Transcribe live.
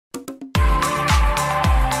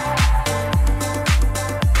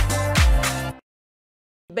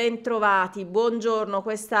Bentrovati, buongiorno,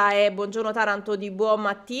 questa è Buongiorno Taranto di Buon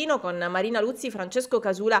Mattino con Marina Luzzi, Francesco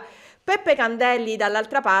Casula, Peppe Candelli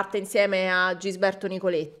dall'altra parte insieme a Gisberto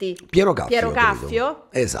Nicoletti. Piero Caffio. Piero Caffio?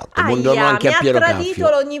 Esatto, buongiorno anche a Piero Caffio. Mi ha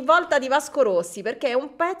tradito ogni volta di Vasco Rossi perché è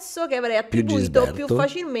un pezzo che avrei attribuito più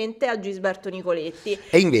facilmente a Gisberto Nicoletti.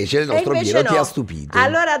 E invece il nostro Piero ti ha stupito.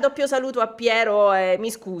 Allora doppio saluto a Piero e mi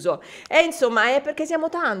scuso. E insomma è perché siamo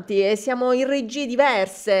tanti e siamo in regie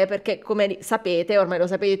diverse perché come sapete, ormai lo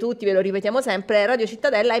sapete tutti, ve lo ripetiamo sempre, Radio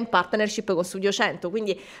Cittadella è in partnership con Studio 100,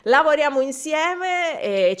 quindi lavoriamo insieme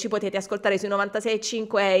e ci potete ascoltare sui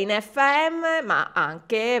 96.5 in FM, ma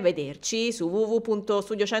anche vederci su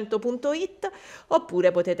www.studio100.it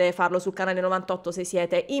oppure potete farlo sul canale 98 se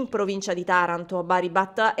siete in provincia di Taranto, Bari,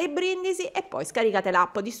 Batta e Brindisi, e poi scaricate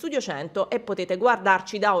l'app di Studio 100 e potete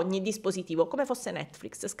guardarci da ogni dispositivo come fosse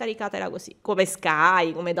Netflix, scaricatela così, come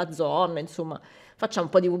Sky, come DAZN, insomma. Facciamo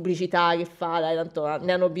un po' di pubblicità, che fa, dai, tanto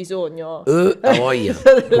ne hanno bisogno.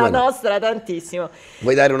 La nostra tantissimo.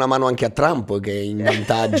 Vuoi dare una mano anche a Trump che è in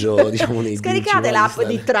vantaggio, diciamo, nei Scaricate l'app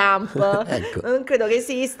di Trump. Ecco. Non credo che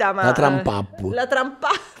esista, ma la Trump app. La Trump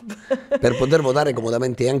app. Per poter votare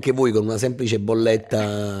comodamente anche voi con una semplice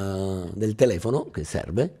bolletta del telefono, che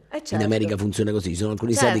serve. Certo. In America funziona così, ci sono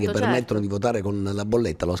alcuni stati che permettono di votare con la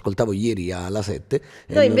bolletta, lo ascoltavo ieri alla 7.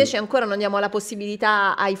 Noi invece ancora non diamo la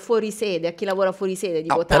possibilità ai fuorisede, a chi lavora fuori sede di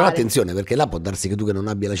votare. Però attenzione, perché là può darsi che tu che non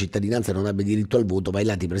abbia la cittadinanza, non abbia diritto al voto, vai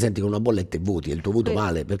là, ti presenti con una bolletta e voti e il tuo voto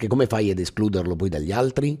vale, perché come fai ad escluderlo poi dagli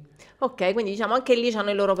altri? Ok, quindi diciamo anche lì hanno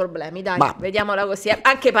i loro problemi, dai, vediamola così,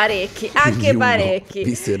 anche parecchi,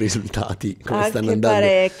 Visto i risultati, come anche stanno andando.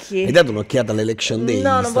 Parecchi. Hai dato un'occhiata all'Election Day?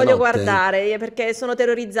 No, non voglio guardare, perché sono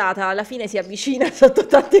terrorizzata, alla fine si avvicina sotto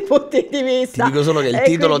tanti punti di vista. Ti dico solo che il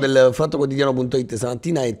titolo del fattoquotidiano.it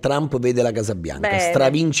stamattina è Trump vede la Casa Bianca,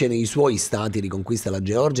 stravince nei suoi stati, riconquista la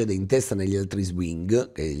Georgia ed è in testa negli altri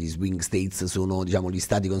swing, che gli swing states sono, diciamo, gli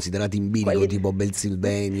stati considerati in bilico, tipo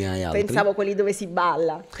Pennsylvania e altri. Pensavo quelli dove si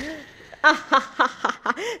balla.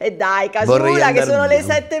 E dai, Casula, che sono le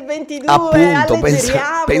 7:22. Appunto,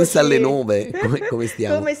 pensa alle 9 come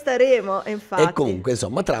stiamo, come staremo, infatti. E comunque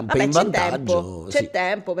insomma Trump è in vantaggio. C'è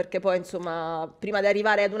tempo, perché poi insomma prima di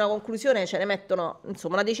arrivare ad una conclusione ce ne mettono,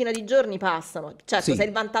 insomma, una decina di giorni passano. Certo, se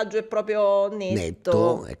il vantaggio è proprio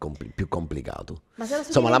netto è più complicato. Ma se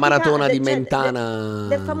insomma la maratona di Mentana,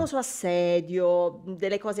 del famoso assedio,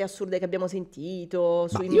 delle cose assurde che abbiamo sentito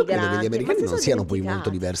sui migranti. Io credo che gli americani non siano poi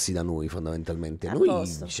molto diversi da noi fondamentalmente. Noi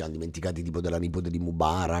ci siamo dimenticati tipo della nipote di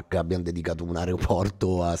Mubarak, abbiamo dedicato un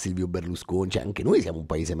aeroporto a Silvio Berlusconi, cioè anche noi siamo un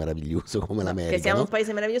paese meraviglioso come l'America. Che siamo un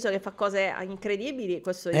paese meraviglioso che fa cose incredibili,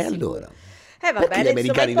 questo è sicuro. Allora? Va perché bene, gli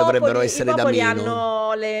americani dovrebbero essere da meno? I popoli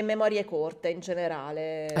hanno le memorie corte in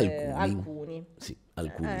generale. Alcuni. Sì,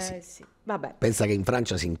 alcuni sì. Vabbè. Pensa che in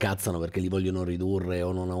Francia si incazzano perché li vogliono ridurre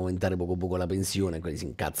o non aumentare poco la pensione, quelli si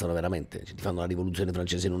incazzano veramente, ti fanno la rivoluzione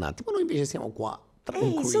francese in un attimo. Noi invece siamo qua.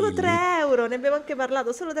 Solo 3 euro, ne abbiamo anche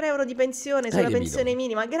parlato, solo 3 euro di pensione sulla pensione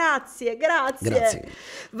minima, grazie.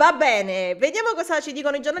 Va bene, vediamo cosa ci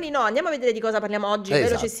dicono i giornali. No, andiamo a vedere di cosa parliamo oggi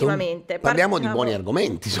velocissimamente. Parliamo di buoni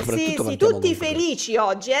argomenti, soprattutto. Sì, tutti felici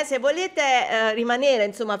oggi, se volete rimanere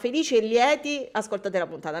insomma felici e lieti, ascoltate la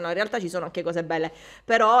puntata. No, in realtà ci sono anche cose belle,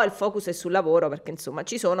 però il focus è sul lavoro, perché insomma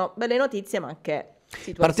ci sono belle notizie ma anche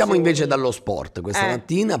Partiamo invece dallo sport questa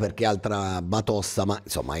mattina, perché altra batosta, ma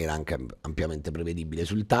insomma era anche ampiamente prevedibile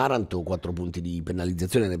sul Taranto, 4 punti di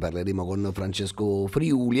penalizzazione, ne parleremo con Francesco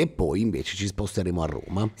Friuli e poi invece ci sposteremo a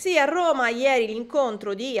Roma. Sì, a Roma ieri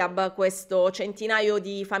l'incontro di Hiab, questo centinaio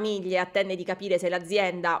di famiglie attende di capire se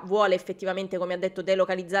l'azienda vuole effettivamente, come ha detto,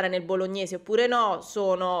 delocalizzare nel bolognese oppure no.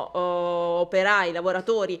 Sono operai,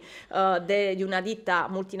 lavoratori di una ditta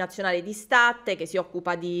multinazionale di Statte che si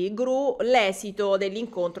occupa di gru. L'esito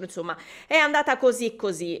dell'incontro insomma è andata così.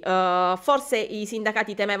 Forse i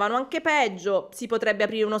sindacati temevano anche peggio, si potrebbe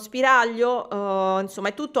aprire uno spiraglio, insomma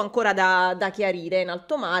è tutto ancora da chiarire in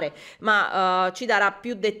alto mare, ma ci darà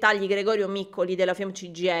più dettagli Gregorio Miccoli della Fiom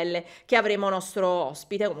Cgil, che avremo nostro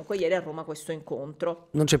ospite. Comunque ieri a Roma questo incontro.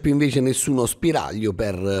 Non c'è più invece nessuno spiraglio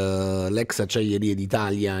per l'ex Acciaierie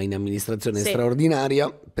d'Italia in amministrazione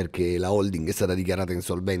straordinaria, perché la holding è stata dichiarata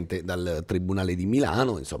insolvente dal Tribunale di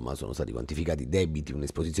Milano. Insomma sono stati quantificati debiti,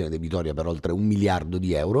 un'esposizione debitoria per oltre 1 miliardo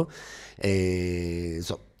di euro.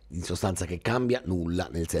 In sostanza che cambia nulla,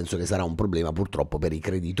 nel senso che sarà un problema purtroppo per i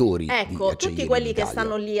creditori. Ecco, tutti quelli che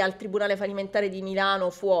stanno lì al Tribunale fallimentare di Milano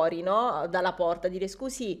fuori, no? Dalla porta, a dire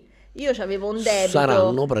scusi, io c'avevo un debito.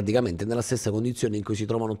 Saranno praticamente nella stessa condizione in cui si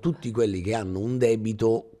trovano tutti quelli che hanno un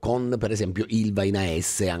debito con, per esempio, Ilva in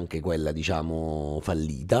AS, anche quella diciamo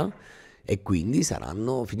fallita. e quindi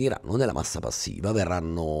finiranno nella massa passiva,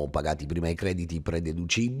 verranno pagati prima i crediti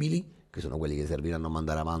prededucibili, che sono quelli che serviranno a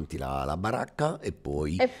mandare avanti la baracca, e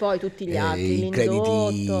poi tutti gli altri, i crediti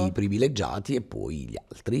l'indotto. privilegiati e poi gli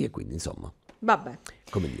altri, e quindi insomma, Vabbè.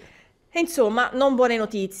 come dire. E insomma, non buone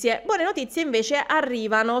notizie. Buone notizie invece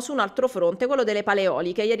arrivano su un altro fronte, quello delle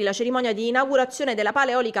paleoliche. Ieri la cerimonia di inaugurazione della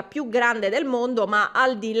paleolica più grande del mondo, ma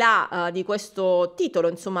al di là di questo titolo,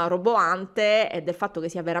 insomma, roboante, e del fatto che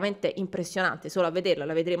sia veramente impressionante solo a vederla,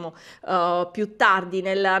 la vedremo più tardi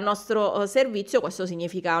nel nostro servizio, questo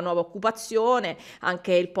significa nuova occupazione.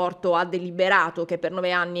 Anche il porto ha deliberato che per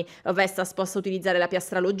 9 anni Vestas possa utilizzare la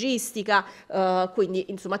piastra logistica, quindi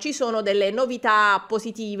insomma ci sono delle novità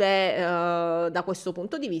positive da questo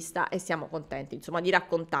punto di vista e siamo contenti insomma di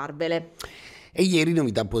raccontarvele. E ieri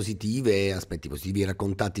novità positive, aspetti positivi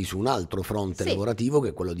raccontati su un altro fronte lavorativo, che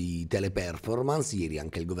è quello di Teleperformance. Ieri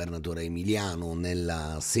anche il governatore Emiliano,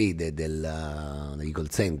 nella sede dei call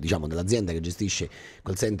center, diciamo dell'azienda che gestisce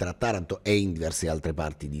call center a Taranto e in diverse altre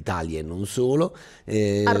parti d'Italia e non solo,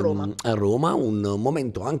 a Roma, un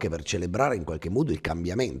momento anche per celebrare in qualche modo il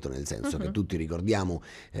cambiamento, nel senso che tutti ricordiamo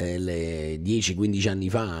 10-15 anni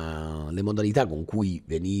fa le modalità con cui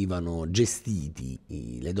venivano gestiti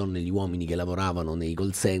le donne e gli uomini che lavoravano nei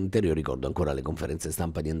call center. Io ricordo ancora le conferenze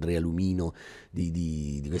stampa di Andrea Lumino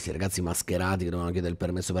di questi ragazzi mascherati che dovevano chiedere il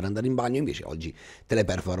permesso per andare in bagno. Invece oggi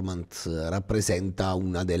Teleperformance rappresenta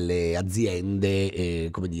una delle aziende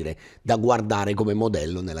come dire, da guardare come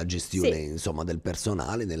modello nella gestione insomma del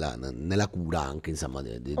personale, nella cura anche insomma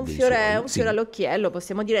un fiore all'occhiello,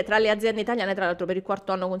 possiamo dire, tra le aziende italiane. Tra l'altro per il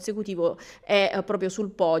 4º anno consecutivo è proprio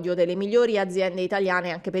sul podio delle migliori aziende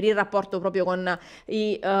italiane, anche per il rapporto proprio con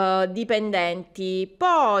i dipendenti.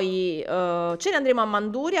 Poi ce ne andremo a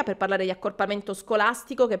Manduria per parlare di accorpamento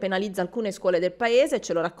scolastico che penalizza alcune scuole del paese,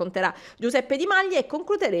 ce lo racconterà Giuseppe Dimagli, e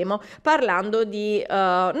concluderemo parlando di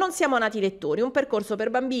Non siamo nati lettori, un percorso per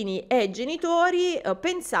bambini e genitori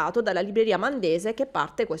pensato dalla libreria Mandese, che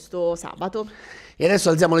parte questo sabato. E adesso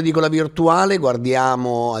alziamo l'edicola virtuale,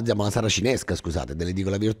 alziamo la saracinesca, scusate,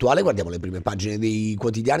 dell'edicola virtuale, guardiamo le prime pagine dei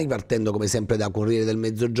quotidiani, partendo come sempre da Corriere del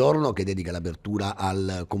Mezzogiorno, che dedica l'apertura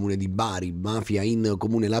al comune di Bari. Mafia in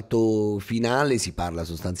comune, l'atto finale. Si parla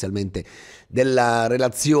sostanzialmente della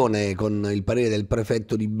relazione con il parere del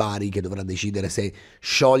prefetto di Bari, che dovrà decidere se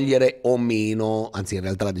sciogliere o meno, anzi in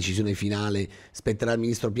realtà la decisione finale spetterà al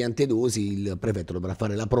ministro Piantedosi. Il prefetto dovrà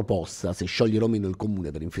fare la proposta se sciogliere o meno il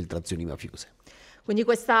comune per infiltrazioni mafiose. Quindi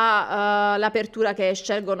questa l'apertura che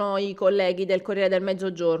scelgono i colleghi del Corriere del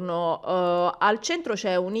Mezzogiorno. Al centro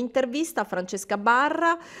c'è un'intervista a Francesca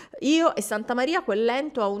Barra, io e Santa Maria, quel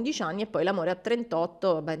lento a 11 anni e poi l'amore a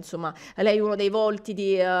 38. Beh, insomma, lei è uno dei volti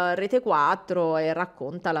di Rete 4 e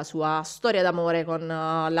racconta la sua storia d'amore con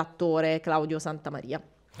l'attore Claudio Santamaria.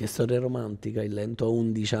 Che storia romantica, il lento a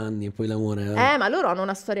 11 anni e poi l'amore. Ma loro hanno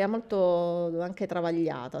una storia molto anche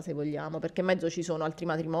travagliata, se vogliamo, perché in mezzo ci sono altri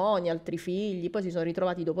matrimoni, altri figli, poi si sono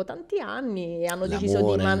ritrovati dopo tanti anni e hanno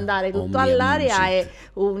deciso di mandare tutto all'aria e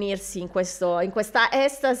unirsi in questa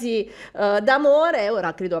estasi d'amore.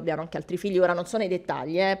 Ora credo abbiano anche altri figli, ora non so nei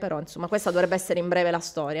dettagli, però insomma questa dovrebbe essere in breve la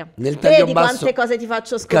storia. Vedi quante cose ti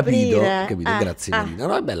faccio scoprire. Capito, grazie Marina.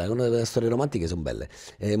 No, è bella, le storie romantiche sono belle.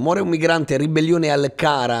 Muore un migrante, ribellione al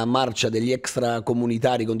Cara, marcia degli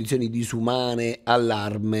extracomunitari, condizioni disumane,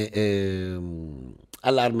 allarme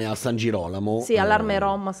a San Girolamo. Sì, allarme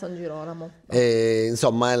Rom a San Girolamo.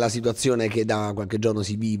 Insomma, è la situazione che da qualche giorno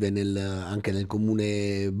si vive anche nel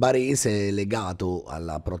comune barese, legato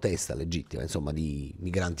alla protesta legittima, insomma, di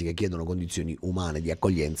migranti che chiedono condizioni umane di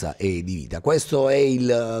accoglienza e di vita. Questo è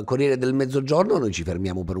il Corriere del Mezzogiorno. Noi ci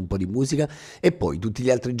fermiamo per un po' di musica e poi tutti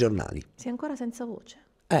gli altri giornali. Sei ancora senza voce?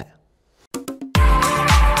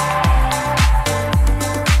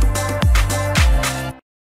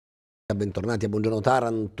 Bentornati a Buongiorno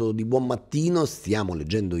Taranto di Buon Mattino. Stiamo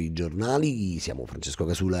leggendo i giornali, siamo Francesco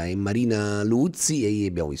Casula e Marina Luzzi e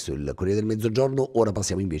abbiamo visto il Corriere del Mezzogiorno. Ora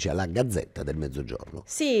passiamo invece alla Gazzetta del Mezzogiorno.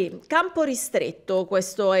 Sì, campo ristretto,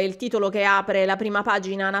 questo è il titolo che apre la prima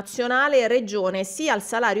pagina nazionale. Regione sì al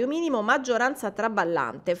salario minimo, maggioranza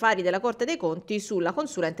traballante, fari della Corte dei Conti sulla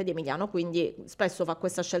consulente di Emiliano. Quindi spesso fa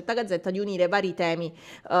questa scelta Gazzetta di unire vari temi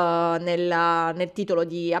nel titolo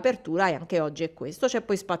di apertura, e anche oggi è questo. C'è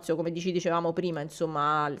poi spazio, come dicevamo prima,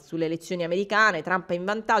 insomma, sulle elezioni americane. Trump è in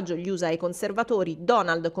vantaggio, gli USA ai conservatori,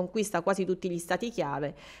 Donald conquista quasi tutti gli stati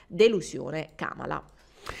chiave, delusione Kamala.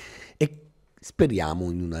 E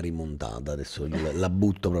Speriamo in una rimontata, adesso la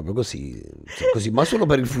butto proprio così, ma solo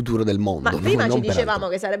per il futuro del mondo. Ma prima non ci per dicevamo altro.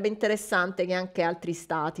 che sarebbe interessante che anche altri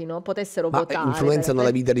stati, no, potessero Ma votare. influenzano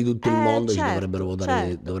la vita di tutto il mondo, ci dovrebbero Certo, votare,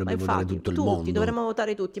 certo, ma dovrebbe votare infatti tutto il tutti, mondo. dovremmo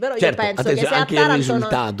votare tutti, però io Certo, penso che attenzione, se a anche il Taranto non...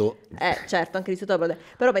 risultato. Certo, anche il risultato,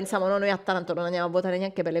 però pensiamo no, noi a Taranto non andiamo a votare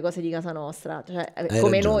neanche per le cose di casa nostra, cioè, Hai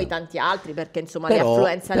come noi ragione. tanti altri, perché insomma le Però,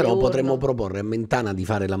 affluenze alle però potremmo urne... proporre a Mentana di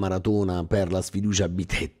fare la maratona per la sfiducia a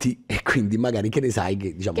Bitetti e quindi magari che ne sai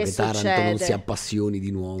che, diciamo, Che che Taranto non si succede appassioni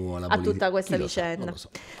di nuovo alla a politica. tutta questa Chi lo sa, non vicenda? lo so.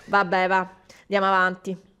 Vabbè, va, andiamo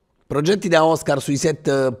avanti. Progetti da Oscar sui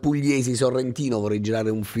set pugliesi Sorrentino, vorrei girare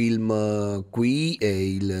un film qui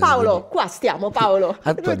e Paolo, qua stiamo Paolo,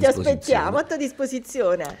 a tua noi ti aspettiamo, disposizione. a tua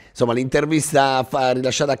disposizione. Insomma, l'intervista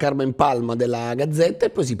rilasciata a Carmen Palma della Gazzetta e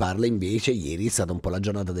poi si parla invece, ieri è stata un po' la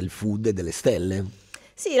giornata del food e delle stelle.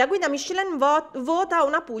 Sì, la guida Michelin vota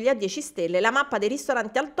una Puglia a 10 stelle, la mappa dei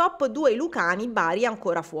ristoranti al top, 2 Lucani, Bari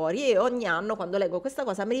ancora fuori e ogni anno quando leggo questa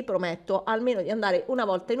cosa mi riprometto almeno di andare una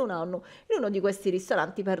volta in un anno in uno di questi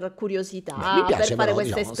ristoranti per curiosità, Beh, mi piace per fare però,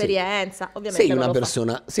 questa diciamo, esperienza. Ovviamente sei non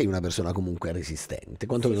lo sei una persona comunque resistente,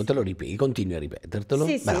 quantomeno Sì, te lo sì. ripeti, continui a ripetertelo.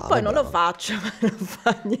 Sì, sì, Brava, poi non lo brava. faccio, ma non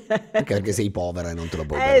fa niente. Anche perché sei povera e non te lo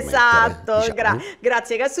puoi permettere, Esatto, diciamo.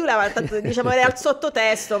 grazie Cassula, ma tanto diciamo era al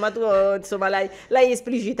sottotesto, ma tu insomma l'hai esplicitato.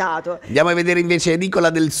 Andiamo a vedere invece Nicola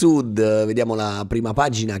del Sud, vediamo la prima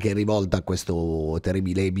pagina che è rivolta a questo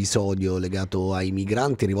terribile episodio legato ai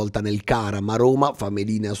migranti, rivolta nel Caram a Roma,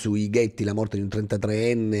 Famelina sui ghetti, la morte di un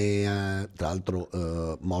 33enne, tra l'altro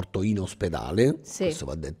morto in ospedale, Sì. questo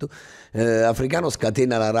va detto. Africano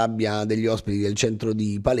scatena la rabbia degli ospiti del centro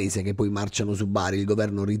di Palese che poi marciano su Bari, il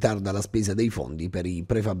governo ritarda la spesa dei fondi per i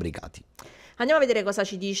prefabbricati. Andiamo a vedere cosa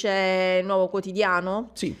ci dice il Nuovo Quotidiano.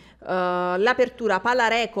 Sì. L'apertura pala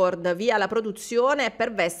record via la produzione,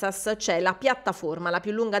 per Vestas c'è la piattaforma la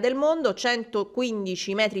più lunga del mondo,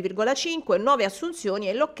 115,5 metri, 9 assunzioni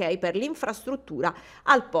e l'ok per l'infrastruttura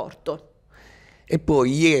al porto. E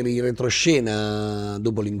poi ieri in retroscena,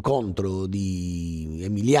 dopo l'incontro di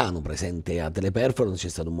Emiliano presente a Teleperformance, c'è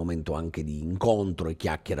stato un momento anche di incontro e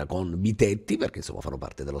chiacchiera con Bitetti, perché insomma fanno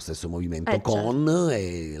parte dello stesso movimento Certo.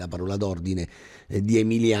 e la parola d'ordine di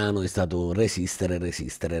Emiliano è stato resistere,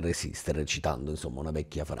 resistere, resistere, citando insomma una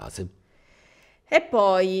vecchia frase. E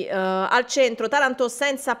poi al centro Taranto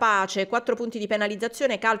senza pace, 4 punti di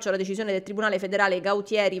penalizzazione, calcio la decisione del Tribunale Federale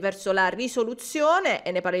Gautieri verso la risoluzione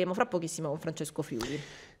e ne parleremo fra pochissimo con Francesco Friuli.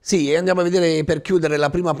 Sì, e andiamo a vedere per chiudere la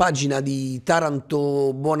prima pagina di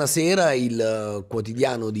Taranto Buonasera, il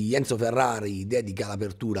quotidiano di Enzo Ferrari dedica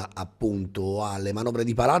l'apertura appunto alle manovre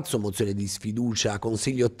di palazzo, mozione di sfiducia,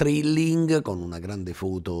 consiglio thrilling con una grande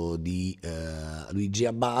foto di Luigi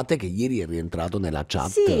Abate che ieri è rientrato nella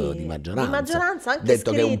chat di maggioranza. Anche Detto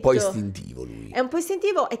che è un po' scritto. istintivo lui. È un po'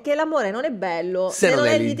 istintivo e che l'amore non è bello Se non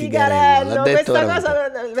è litigarello. l'ha detto Questa veramente.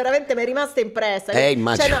 cosa veramente mi è rimasta impressa.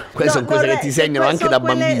 Immagino, queste sono cose che ti segnano anche da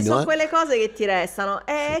bambino. Sono quelle cose che ti restano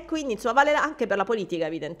e quindi insomma vale anche per la politica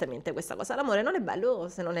evidentemente questa cosa. L'amore non è bello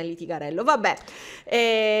se non è litigarello.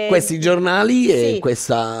 Vabbè. Questi giornali sì. e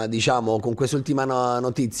questa, diciamo, con quest'ultima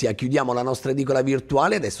notizia chiudiamo la nostra edicola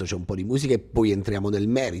virtuale. Adesso c'è un po' di musica e poi entriamo nel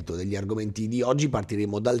merito degli argomenti di oggi.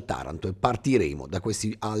 Partiremo dal Taranto e partiremo da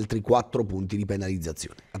questi altri 4 punti di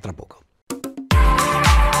penalizzazione. A tra poco.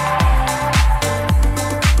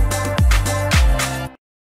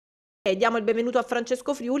 E diamo il benvenuto a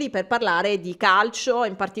Francesco Friuli per parlare di calcio,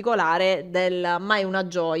 in particolare del mai una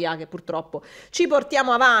gioia che purtroppo ci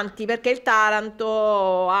portiamo avanti perché il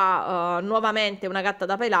Taranto ha nuovamente una gatta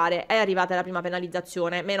da pelare, è arrivata la prima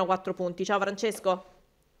penalizzazione, meno 4 punti. Ciao Francesco.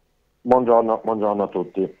 Buongiorno a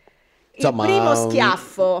tutti. Insomma, Il primo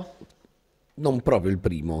schiaffo. Non proprio il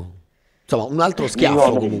primo. Insomma, un altro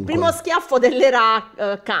schiaffo comunque. Il primo schiaffo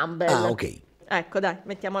dell'era Campbell. Ah, ok. Ecco, dai,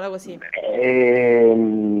 mettiamola così.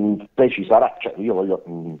 Poi ci sarà, cioè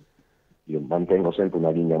io mantengo sempre una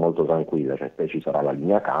linea molto tranquilla, cioè poi ci sarà la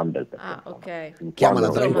linea Campbell. Ok. Chiamala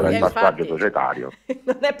tranquilla. Il passaggio societario.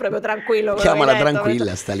 Non è proprio tranquillo. Chiamala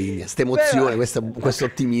tranquilla sta linea, sta emozione, questo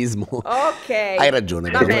ottimismo. Ok. Hai ragione,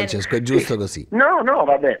 Francesco, è giusto così. No,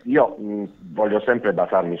 vabbè, io voglio sempre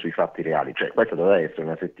basarmi sui fatti reali, cioè questa doveva essere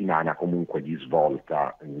una settimana comunque di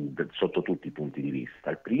svolta sotto tutti i punti di vista.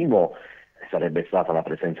 Il primo sarebbe stata la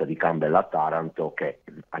presenza di Campbell a Taranto che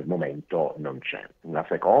al momento non c'è. Una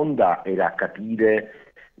seconda era capire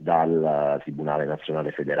dal Tribunale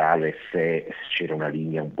Nazionale Federale se c'era una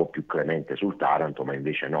linea un po' più clemente sul Taranto, ma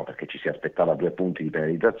invece no, perché ci si aspettava 2 punti di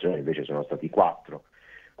penalizzazione, invece sono stati 4.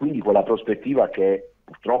 Quindi quella prospettiva che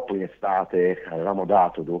purtroppo in estate avevamo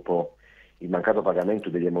dato dopo il mancato pagamento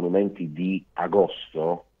degli emolumenti di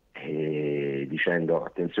agosto, dicendo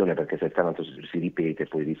attenzione perché se il Taranto si ripete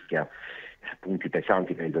poi rischia punti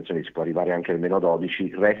pesanti, penalizzazioni, si può arrivare anche al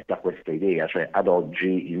 -12, resta questa idea, cioè ad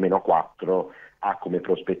oggi il -4 ha come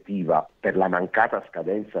prospettiva per la mancata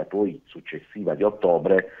scadenza poi successiva di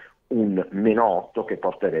ottobre un -8 che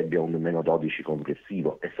porterebbe a un -12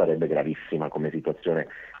 complessivo e sarebbe gravissima come situazione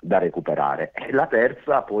da recuperare. E la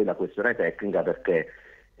terza poi la questione tecnica, perché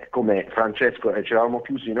come Francesco, ci eravamo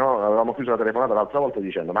chiusi, no? Avevamo chiuso la telefonata l'altra volta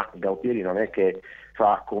dicendo ma Gautieri non è che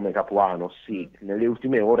fa come Capuano, sì, nelle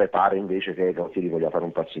ultime ore pare invece che Gautieri voglia fare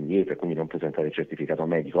un passo indietro e quindi non presentare il certificato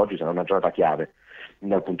medico. Oggi sarà una giornata chiave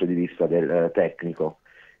dal punto di vista del tecnico.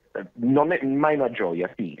 Non è mai una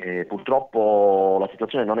gioia, sì, purtroppo la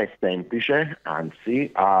situazione non è semplice, anzi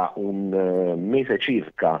a un mese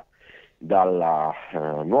circa dalla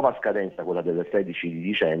nuova scadenza, quella del 16 di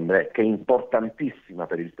dicembre, che è importantissima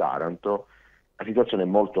per il Taranto, la situazione è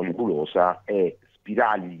molto nebulosa e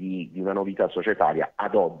spiragli di una novità societaria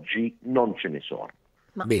ad oggi non ce ne sono.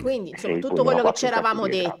 Ma Bene. quindi insomma tutto quello che ci eravamo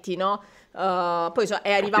detti, no? Poi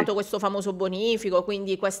è arrivato Sì. questo famoso bonifico,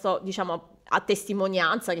 quindi questo diciamo a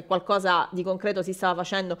testimonianza che qualcosa di concreto si stava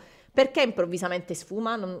facendo. Perché improvvisamente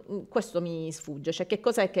sfuma? Questo mi sfugge, cioè che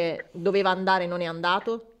cos'è che doveva andare e non è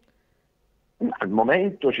andato? Al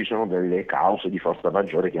momento ci sono delle cause di forza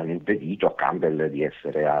maggiore che hanno impedito a Campbell di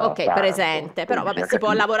essere a Ok, Taranto. presente, però Poi vabbè, bisogna si può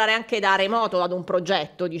capire. lavorare anche da remoto ad un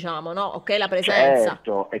progetto, diciamo, no? Ok, la presenza.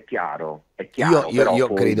 Certo, è chiaro, Io, io- però io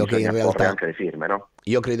poi credo che in bisogna porre realtà anche le firme, no?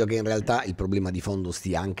 Io credo che in realtà il problema di fondo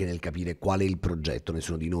stia anche nel capire qual è il progetto.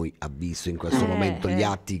 Nessuno di noi ha visto in questo momento gli Eh.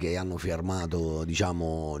 atti che hanno firmato,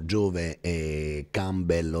 diciamo, Giove e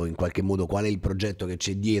Campbell, o in qualche modo qual è il progetto che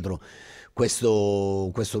c'è dietro questo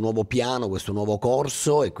nuovo piano, questo nuovo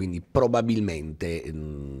corso, e quindi probabilmente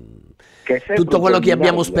Che è sempre tutto un quello che preliminare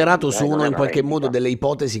abbiamo di sperato vendita, non sono è in una qualche modo vendita. delle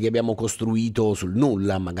ipotesi che abbiamo costruito sul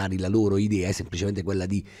nulla. Magari la loro idea è semplicemente quella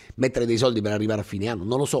di mettere dei soldi per arrivare a fine anno,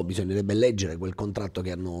 non lo so, bisognerebbe leggere quel contratto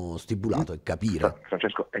che hanno stipulato e capire.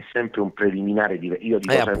 Francesco, è sempre un preliminare, io È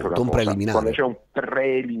dico sempre una appunto un cosa, quando preliminare. c'è un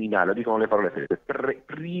preliminare, lo dico con le parole fredde,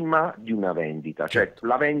 prima di una vendita, cioè Certo.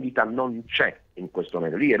 la vendita non c'è in questo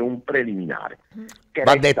momento, lì era un preliminare che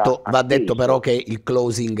Va resta detto però atteso. che il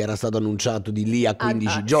closing era stato annunciato di lì a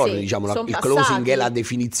 15 giorni, Sì, diciamo, sono il closing è la passati,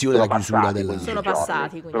 definizione, la chiusura della... sono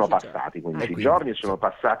passati Sono 15 giorni. passati E 15 quindi, giorni, sì. sono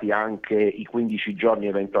passati anche i 15 giorni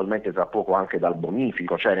eventualmente tra poco anche dal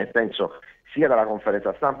bonifico, cioè nel senso sia dalla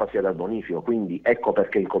conferenza stampa sia dal bonifico, quindi ecco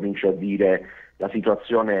perché incomincio a dire la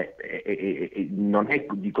situazione non è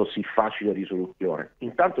di così facile risoluzione.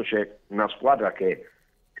 Intanto c'è una squadra che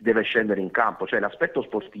deve scendere in campo, cioè l'aspetto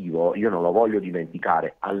sportivo io non lo voglio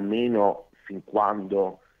dimenticare, almeno fin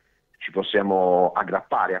quando ci possiamo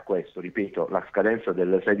aggrappare a questo. Ripeto, la scadenza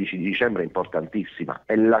del 16 di dicembre è importantissima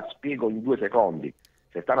e la spiego in 2 secondi.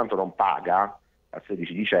 Se Taranto non paga al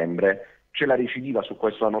 16 dicembre c'è la recidiva su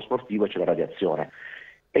questo anno sportivo e c'è la radiazione.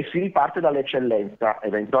 E si riparte dall'eccellenza,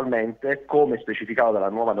 eventualmente, come specificato dalla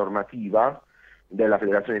nuova normativa della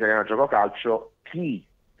Federazione Italiana Gioco Calcio,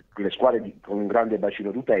 le squadre con un grande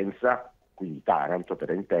bacino d'utenza, quindi Taranto per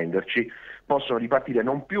intenderci, possono ripartire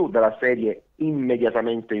non più dalla serie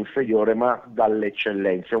immediatamente inferiore ma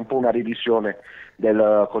dall'eccellenza. È un po' una revisione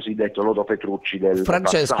del cosiddetto lodo Petrucci del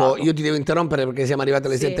Francesco, passato. io ti devo interrompere perché siamo arrivati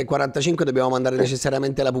alle Sì. 7:45, dobbiamo mandare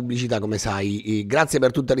necessariamente la pubblicità, come sai. Grazie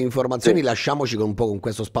per tutte le informazioni, Sì. lasciamoci con un po' con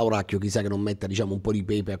questo spauracchio, chissà che non metta, diciamo, un po' di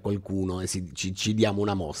pepe a qualcuno e ci diamo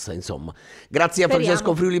una mossa, insomma. Grazie a Speriamo.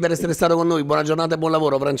 Francesco Friuli per essere stato con noi, buona giornata e buon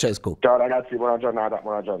lavoro, Francesco. Ciao ragazzi, buona giornata,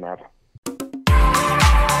 buona giornata.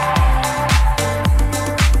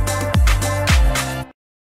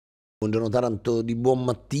 Buongiorno Taranto di Buon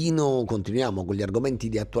Mattino, continuiamo con gli argomenti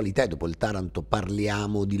di attualità e dopo il Taranto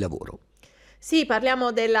parliamo di lavoro. Sì,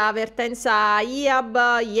 parliamo della vertenza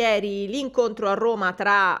Hiab. Ieri l'incontro a Roma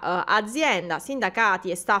tra azienda,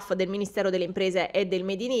 sindacati e staff del Ministero delle Imprese e del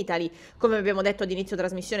Made in Italy. Come abbiamo detto ad inizio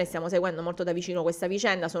trasmissione, stiamo seguendo molto da vicino questa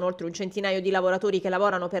vicenda. Sono oltre un centinaio di lavoratori che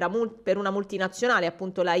lavorano per una multinazionale,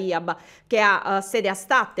 appunto la Hiab, che ha sede a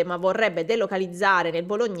Statte ma vorrebbe delocalizzare nel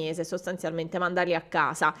bolognese e sostanzialmente mandarli a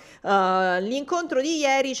casa. L'incontro di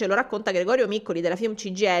ieri ce lo racconta Gregorio Miccoli della Fiom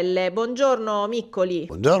Cgil. Buongiorno Miccoli.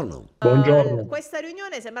 Buongiorno. Buongiorno. Questa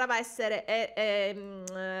riunione sembrava essere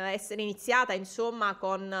iniziata insomma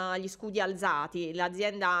con gli scudi alzati.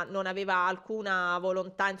 L'azienda non aveva alcuna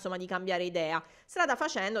volontà insomma di cambiare idea. Strada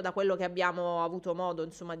facendo, da quello che abbiamo avuto modo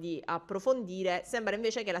insomma di approfondire, sembra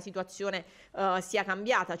invece che la situazione sia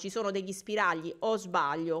cambiata. Ci sono degli spiragli, o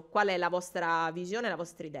sbaglio? Qual è la vostra visione, la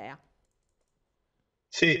vostra idea?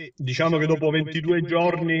 Sì, diciamo che dopo 22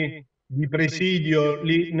 giorni di presidio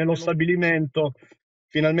lì nello stabilimento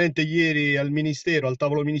finalmente ieri al Ministero, al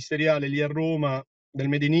tavolo ministeriale lì a Roma del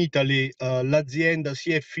Made in Italy, l'azienda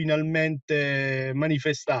si è finalmente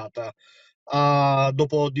manifestata.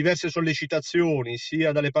 Dopo diverse sollecitazioni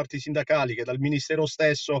sia dalle parti sindacali che dal Ministero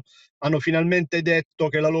stesso, hanno finalmente detto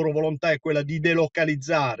che la loro volontà è quella di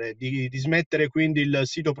delocalizzare, di smettere quindi il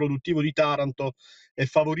sito produttivo di Taranto e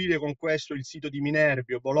favorire con questo il sito di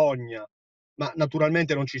Minerbio, Bologna. Ma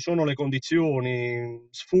naturalmente non ci sono le condizioni,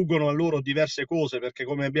 sfuggono a loro diverse cose, perché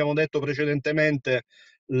come abbiamo detto precedentemente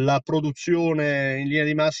la produzione in linea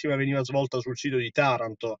di massima veniva svolta sul sito di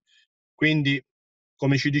Taranto, quindi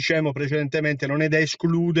come ci dicevamo precedentemente non è da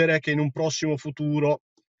escludere che in un prossimo futuro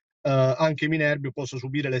anche Minerbio possa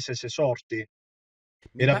subire le stesse sorti.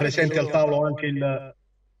 Mi Era pare che presente al loro... tavolo anche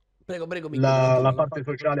Prego, prego, Miccoli, la continui. parte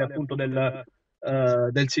sociale appunto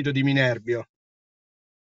del sito di Minerbio.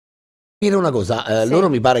 Dire una cosa, Sì. loro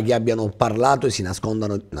mi pare che abbiano parlato e si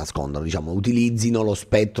nascondano, diciamo, utilizzino lo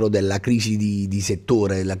spettro della crisi di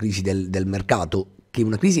settore, la crisi del mercato, che è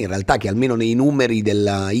una crisi in realtà che almeno nei numeri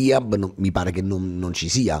della Hiab mi pare che non ci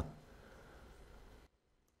sia.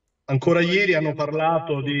 Ancora ieri hanno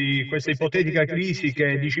parlato di questa ipotetica crisi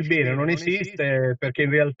che, dici bene, non esiste, perché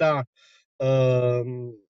in realtà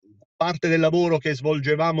ehm, parte del lavoro che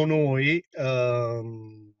svolgevamo noi,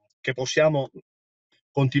 che possiamo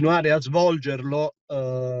continuare a svolgerlo,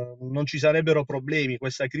 non ci sarebbero problemi.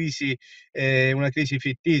 Questa crisi è una crisi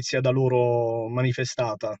fittizia da loro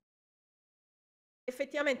manifestata.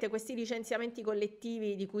 Effettivamente questi licenziamenti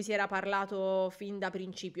collettivi di cui si era parlato fin da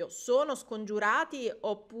principio sono scongiurati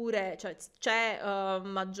oppure cioè, c'è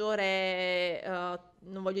maggiore,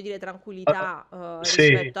 non voglio dire tranquillità, Sì,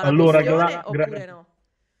 rispetto alla allora questione oppure no?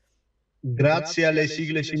 grazie alle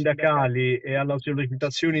sigle sindacali e alle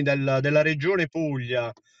sollecitazioni della Regione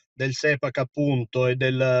Puglia, del SEPAC appunto e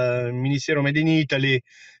del Ministero Made in Italy,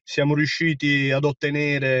 siamo riusciti ad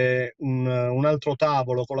ottenere un altro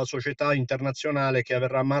tavolo con la società internazionale che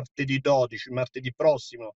avverrà martedì 12, martedì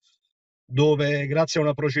prossimo, dove grazie a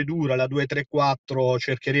una procedura, la 234,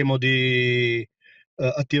 cercheremo di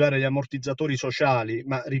attivare gli ammortizzatori sociali,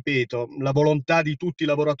 ma ripeto, la volontà di tutti i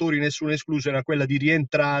lavoratori, nessuno escluso, era quella di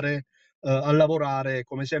rientrare a lavorare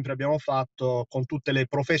come sempre abbiamo fatto, con tutte le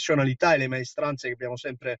professionalità e le maestranze che abbiamo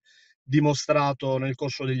sempre dimostrato nel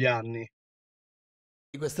corso degli anni.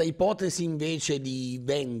 Di questa ipotesi invece di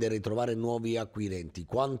vendere, trovare nuovi acquirenti,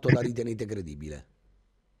 quanto la ritenete credibile?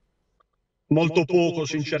 Molto poco,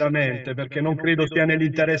 sinceramente, perché non credo sia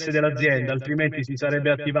nell'interesse dell'azienda, altrimenti si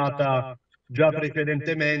sarebbe attivata già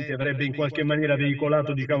precedentemente, avrebbe in qualche maniera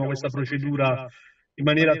veicolato, diciamo, questa procedura in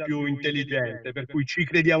maniera più intelligente, per cui ci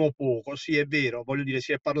crediamo poco. Sì, è vero, voglio dire,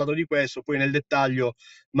 si è parlato di questo, poi nel dettaglio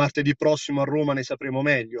martedì prossimo a Roma ne sapremo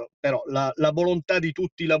meglio, però la volontà di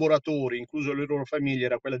tutti i lavoratori, incluso le loro famiglie,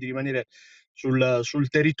 era quella di rimanere sul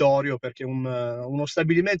territorio, perché uno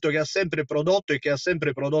stabilimento che ha sempre prodotto e che ha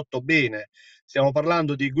sempre prodotto bene. Stiamo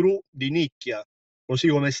parlando di gru di nicchia, così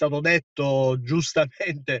come è stato detto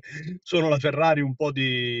giustamente, sono la Ferrari un po'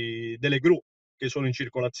 delle gru che sono in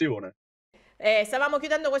circolazione. Stavamo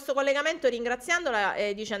chiudendo questo collegamento ringraziandola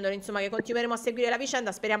e dicendole insomma che continueremo a seguire la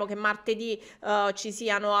vicenda, speriamo che martedì ci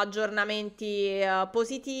siano aggiornamenti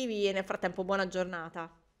positivi e nel frattempo buona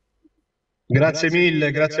giornata. Grazie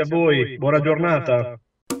mille, grazie a voi, buona giornata.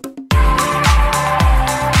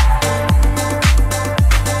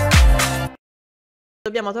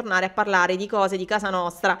 Dobbiamo tornare a parlare di cose di casa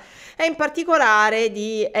nostra e in particolare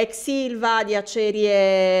di ex Ilva, di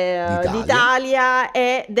Acciaierie d'Italia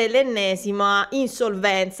e dell'ennesima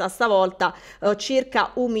insolvenza, stavolta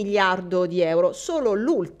circa 1 miliardo di euro. Solo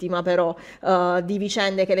l'ultima però di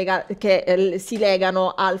vicende che si legano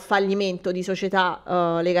al fallimento di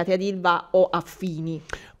società legate ad Ilva o affini.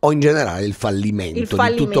 O in generale il fallimento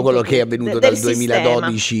di tutto quello che è avvenuto dal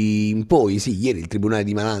 2012 in poi. Sì, ieri il Tribunale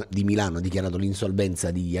di Milano ha dichiarato l'insolvenza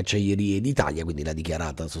di Acciaierie d'Italia, quindi l'ha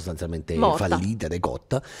dichiarata sostanzialmente fallita,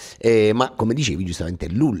 decotta, ma come dicevi giustamente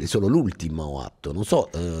è solo l'ultimo atto. Non so,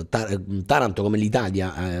 Taranto come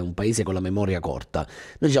l'Italia è un paese con la memoria corta.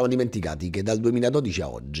 Noi ci siamo dimenticati che dal 2012 a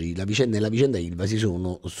oggi nella vicenda Ilva si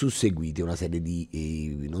sono susseguite una serie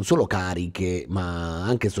di non solo cariche ma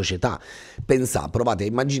anche società. Provate a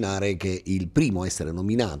immaginare che il primo a essere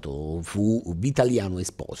nominato fu Vitaliano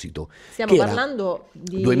Esposito. Stiamo parlando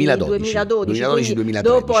di 2012, 2013.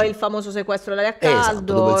 dopo il famoso sequestro dell'aria a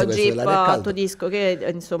caldo, esatto, Jeep Todisco, che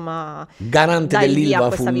insomma garante dell'Ilva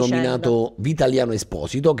fu nominato vicenda. Vitaliano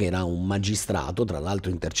Esposito, che era un magistrato, tra l'altro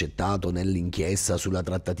intercettato nell'inchiesta sulla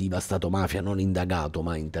trattativa Stato-mafia, non indagato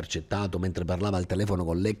ma intercettato mentre parlava al telefono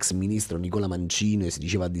con l'ex ministro Nicola Mancino e si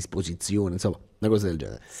diceva a disposizione, insomma una cosa del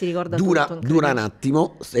genere. Si ricorda dura un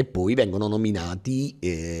attimo e poi vengono nominati,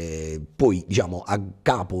 poi diciamo a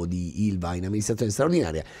capo di Ilva in amministrazione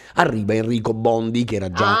straordinaria arriva Enrico Bondi, che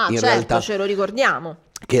era già in certo, realtà... ce lo ricordiamo.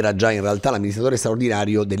 Che era già in realtà l'amministratore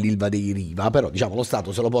straordinario dell'Ilva dei Riva, però diciamo lo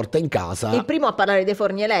Stato se lo porta in casa. Il primo a parlare dei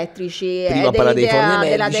forni elettrici, Primo a parlare dei forni della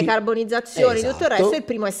elettrici, decarbonizzazione, di tutto il resto, esatto. il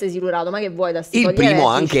primo a essere esiliurato. Ma che vuoi da sti Il forni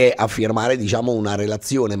primo elettrici? anche a firmare, diciamo, una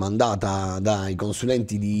relazione mandata dai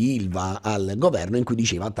consulenti di Ilva al governo in cui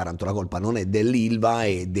diceva: a Taranto la colpa non è dell'Ilva,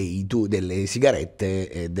 è delle sigarette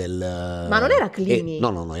e del... Ma non era Clini?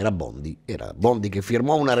 No, era Bondi. Era Bondi che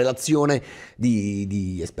firmò una relazione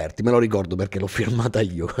di esperti. Me lo ricordo perché l'ho firmata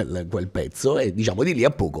io quel pezzo, e diciamo di lì a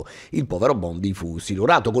poco il povero Bondi fu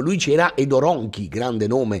silurato. Con lui c'era Edo Ronchi, grande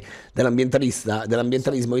nome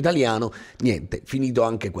dell'ambientalismo italiano. Niente, finito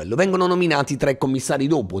anche quello. Vengono nominati 3 commissari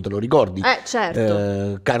dopo, te lo ricordi?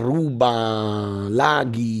 Certo. Carruba,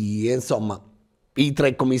 Laghi, insomma i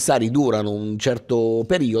 3 commissari durano un certo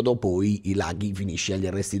periodo, poi i Laghi finisce agli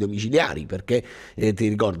arresti domiciliari perché ti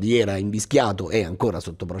ricordi era invischiato e ancora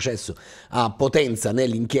sotto processo a Potenza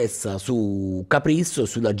nell'inchiesta su Caprisso,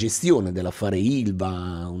 sulla gestione dell'affare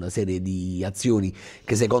Ilva, una serie di azioni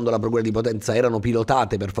che secondo la procura di Potenza erano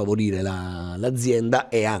pilotate per favorire l'azienda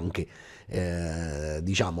e anche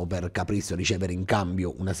diciamo per Caprisso ricevere in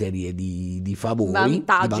cambio una serie di favori,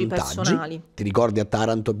 Vantaggi personali. Ti ricordi a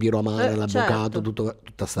Taranto Piero Amara, l'avvocato, certo.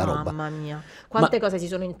 tutta sta roba. Mamma mia, quante cose si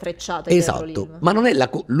sono intrecciate esatto, dietro l'Ilva. ma non è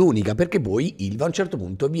l'unica, perché poi Ilva a un certo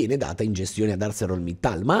punto viene data in gestione ad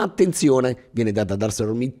ArcelorMittal, ma attenzione, viene data ad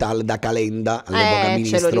ArcelorMittal da Calenda, all'epoca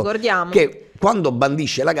ministro, ce lo ricordiamo, che quando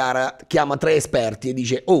bandisce la gara chiama 3 esperti e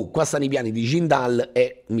dice: oh, qua stanno i piani di Jindal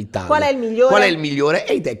e Mittal, qual è il migliore? Qual è il migliore?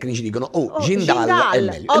 E i tecnici dicono: oh, Jindal è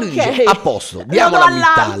meglio. Okay. E lui dice: a posto, diamola a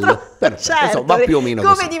Mittal. Perfetto, certo, va più o meno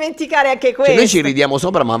come così. Dimenticare anche questo? Cioè, noi ci ridiamo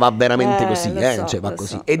sopra, ma va veramente così, so, cioè, va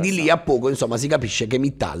così. So, e di lì a poco, insomma, si capisce che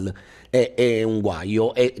Mittal è un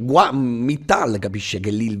guaio, e Mittal capisce che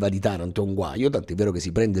l'Ilva di Taranto è un guaio, tant'è vero che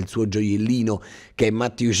si prende il suo gioiellino che è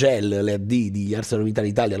Matthew Cgil, l'RD di ArcelorMittal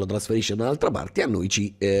Italia, lo trasferisce da un'altra parte e a noi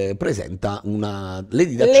ci presenta una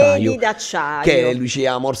Lady d'acciaio che è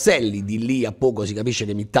Lucia Morselli. Di lì a poco si capisce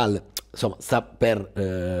che Mittal insomma sta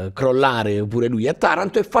per crollare pure lui a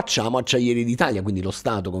Taranto, e facciamo Acciaieri d'Italia, quindi lo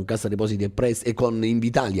Stato con Cassa Depositi e Prestiti e con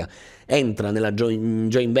Invitalia entra nella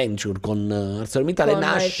joint venture con ArcelorMittal e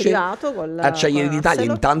nasce Acciaieri d'Italia.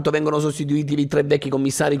 Intanto vengono sostituiti i 3 vecchi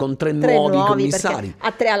commissari con 3 nuovi commissari,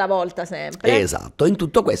 a 3 alla volta sempre. Esatto, in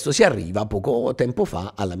tutto questo si arriva poco tempo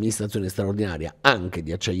fa all'amministrazione straordinaria anche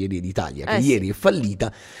di Acciaieri d'Italia, che ieri è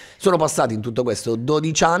fallita. Sono passati in tutto questo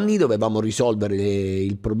 12 anni, dovevamo risolvere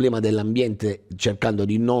il problema dell'ambiente cercando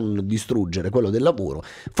di non distruggere quello del lavoro.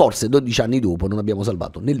 Forse 12 anni dopo non abbiamo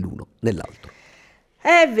salvato né l'uno né l'altro.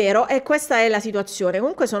 È vero, e questa è la situazione.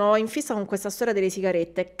 Comunque sono in fissa con questa storia delle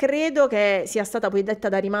sigarette. Credo che sia stata poi detta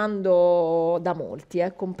da rimando da molti,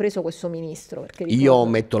 compreso questo ministro. Perché io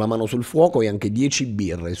metto la mano sul fuoco e anche 10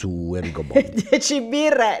 birre su Enrico Bondi. 10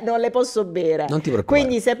 birre non le posso bere. Non ti preoccupare.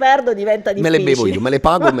 Quindi se perdo diventa difficile. Me le bevo io, me le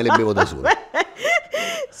pago e me le bevo da solo.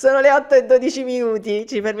 Sono le 8:12,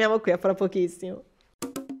 ci fermiamo qui a fra pochissimo.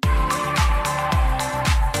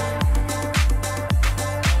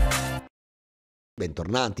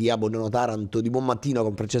 Bentornati a Buon Taranto di Buon Mattino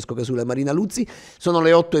con Francesco Casula e Marina Luzzi. Sono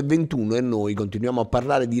le 8:21 e noi continuiamo a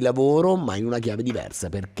parlare di lavoro, ma in una chiave diversa,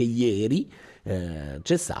 perché ieri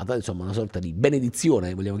c'è stata insomma una sorta di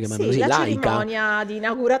benedizione, vogliamo chiamarla così, la laica. cerimonia di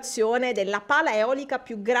inaugurazione della pala eolica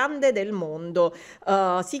più grande del mondo.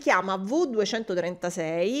 Si chiama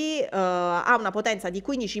V236, ha una potenza di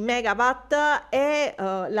 15 megawatt e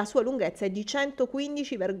la sua lunghezza è di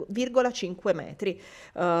 115,5 metri.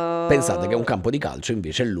 Pensate che un campo di calcio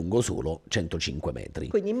invece è lungo solo 105 metri.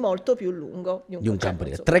 Quindi molto più lungo di un campo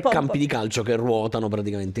di calcio. 3 campi di calcio che ruotano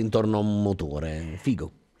praticamente intorno a un motore.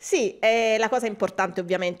 Figo. Sì, la cosa importante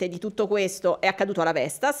ovviamente di tutto questo è accaduto alla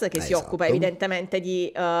Vestas, che si occupa evidentemente di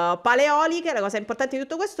pale eoliche. La cosa importante di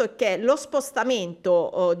tutto questo è che lo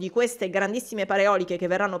spostamento di queste grandissime pale eoliche che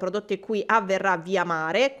verranno prodotte qui avverrà via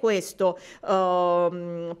mare. Questo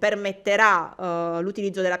permetterà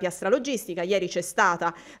l'utilizzo della piastra logistica. Ieri c'è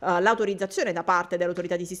stata l'autorizzazione da parte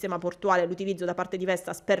dell'autorità di sistema portuale all'utilizzo da parte di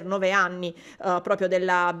Vestas per 9 anni proprio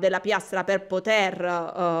della piastra per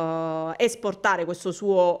poter esportare questo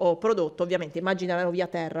suo questo prodotto, ovviamente immagina via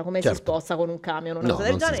terra, come si sposta con un camion, una cosa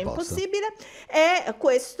del genere, è impossibile, e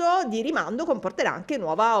questo di rimando comporterà anche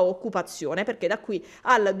nuova occupazione, perché da qui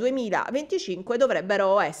al 2025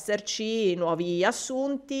 dovrebbero esserci nuovi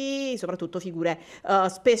assunti, soprattutto figure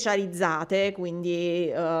specializzate, quindi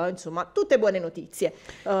insomma tutte buone notizie.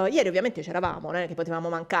 Ieri ovviamente c'eravamo, che potevamo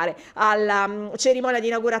mancare alla cerimonia di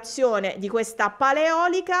inaugurazione di questa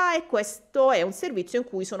paleolica, e questo è un servizio in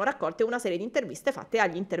cui sono raccolte una serie di interviste fatte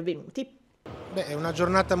agli intervenuti. Beh, è una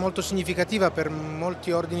giornata molto significativa per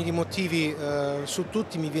molti ordini di motivi, su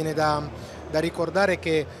tutti mi viene da ricordare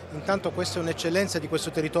che intanto questa è un'eccellenza di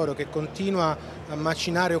questo territorio che continua a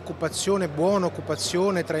macinare occupazione, buona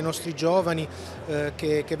occupazione tra i nostri giovani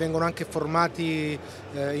che vengono anche formati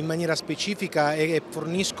in maniera specifica e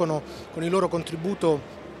forniscono con il loro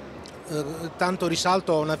contributo tanto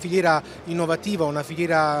risalto a una filiera innovativa, una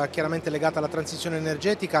filiera chiaramente legata alla transizione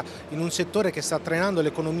energetica in un settore che sta trainando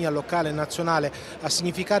l'economia locale e nazionale, a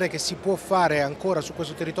significare che si può fare ancora su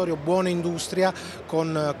questo territorio buona industria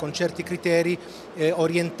con certi criteri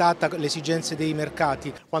orientata alle esigenze dei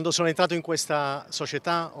mercati. Quando sono entrato in questa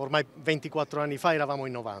società, ormai 24 anni fa, eravamo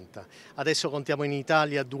in 90, adesso contiamo in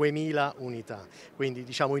Italia 2000 unità, quindi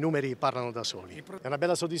diciamo i numeri parlano da soli. È una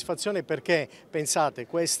bella soddisfazione perché, pensate,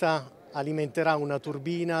 questa alimenterà una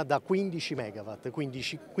turbina da 15 megawatt,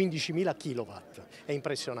 15.000 kilowatt, è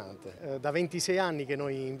impressionante. Da 26 anni che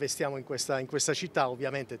noi investiamo in questa città,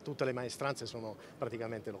 ovviamente tutte le maestranze sono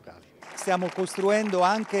praticamente locali. Stiamo costruendo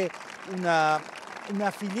anche una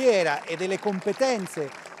filiera e delle competenze,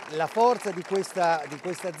 la forza di questa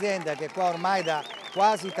azienda che è qua ormai da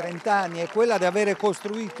quasi 30 anni è quella di avere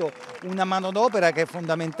costruito una manodopera che è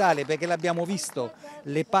fondamentale, perché l'abbiamo visto,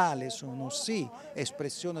 le pale sono sì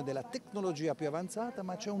espressione della tecnologia più avanzata,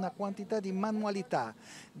 ma c'è una quantità di manualità,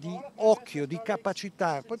 di occhio, di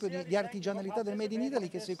capacità, proprio di artigianalità del Made in Italy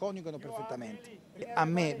che si coniugano perfettamente. A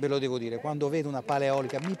me, ve lo devo dire, quando vedo una pala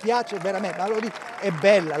eolica mi piace veramente, è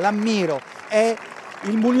bella, l'ammiro, è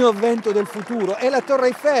il mulino a vento del futuro, è la Torre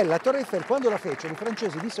Eiffel. La Torre Eiffel, quando la fecero i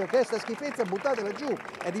francesi dissero che è sta schifezza, buttatela giù,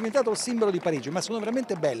 è diventato il simbolo di Parigi, ma sono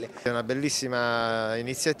veramente belle. È una bellissima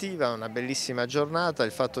iniziativa, una bellissima giornata,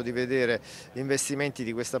 il fatto di vedere gli investimenti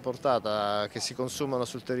di questa portata che si consumano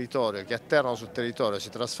sul territorio, che atterrano sul territorio, si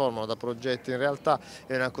trasformano da progetti in realtà,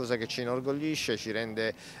 è una cosa che ci inorgoglisce, ci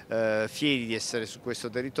rende fieri di essere su questo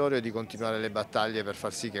territorio e di continuare le battaglie per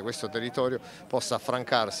far sì che questo territorio possa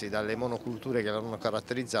affrancarsi dalle monoculture che l'hanno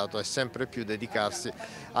caratterizzato e sempre più dedicarsi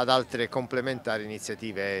ad altre complementari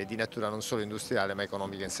iniziative di natura non solo industriale ma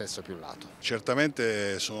economica in senso più lato.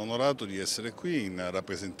 Certamente sono onorato di essere qui in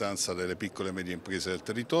rappresentanza delle piccole e medie imprese del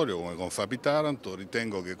territorio come Confapi Taranto.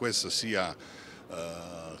 Ritengo che questo sia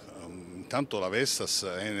intanto la Vestas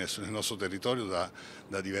è nel nostro territorio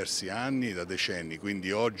da diversi anni, da decenni,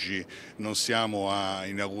 quindi oggi non stiamo a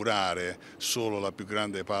inaugurare solo la più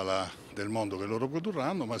grande pala del mondo che loro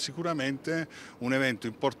produrranno, ma sicuramente un evento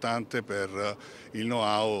importante per il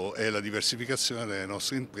know-how e la diversificazione delle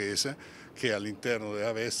nostre imprese che all'interno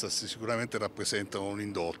della Vestas sicuramente rappresentano un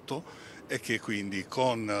indotto e che quindi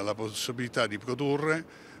con la possibilità di produrre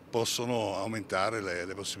possono aumentare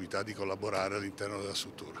le possibilità di collaborare all'interno della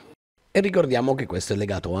struttura. E ricordiamo che questo è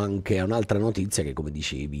legato anche a un'altra notizia che, come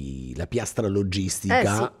dicevi, la piastra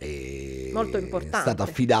logistica molto importante, è stata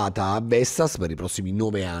affidata a Vestas per i prossimi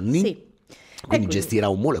 9 anni. Sì. Quindi gestirà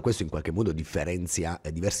un molo e questo in qualche modo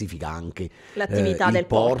diversifica anche l'attività il del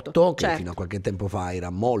porto, che fino a qualche tempo fa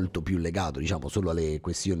era molto più legato, diciamo, solo alle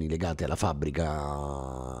questioni legate alla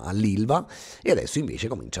fabbrica all'Ilva, e adesso invece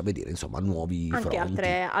comincia a vedere, insomma, nuovi anche fronti,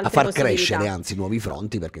 altre a far possibilità. crescere anzi nuovi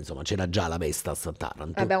fronti, perché insomma c'era già la Vestas a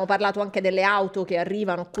Taranto. Abbiamo parlato anche delle auto che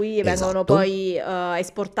arrivano qui e vengono poi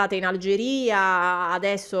esportate in Algeria,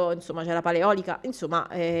 adesso insomma c'è la paleolica, insomma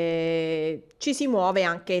ci si muove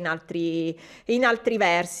anche in altri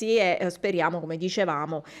versi e speriamo, come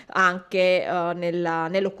dicevamo, anche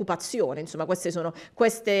nell'occupazione. Insomma,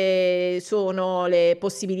 queste sono le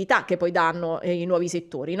possibilità che poi danno i nuovi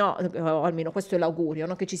settori, no? O almeno questo è l'augurio,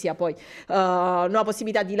 no? Che ci sia poi nuova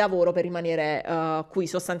possibilità di lavoro per rimanere qui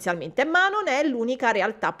sostanzialmente. Ma non è l'unica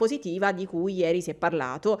realtà positiva di cui ieri si è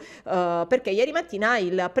parlato, perché ieri mattina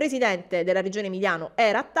il presidente della regione Emiliano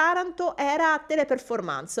era a Taranto, era a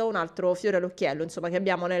Teleperformance, un altro fiore all'occhiello, insomma, che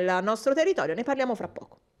abbiamo nel nostro territorio. Ne parliamo fra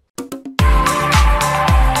poco.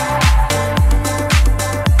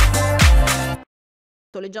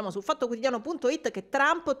 leggiamo su fattoquotidiano.it che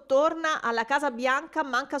Trump torna alla Casa Bianca,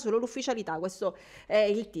 manca solo l'ufficialità. Questo è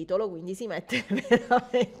il titolo, quindi si mette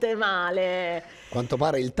veramente male. Quanto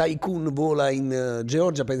pare il tycoon vola in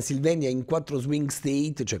Georgia, Pennsylvania, in 4 swing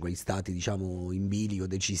state, cioè quei stati diciamo in bilico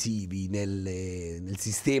decisivi nel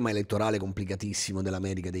sistema elettorale complicatissimo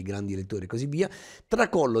dell'America, dei grandi elettori e così via.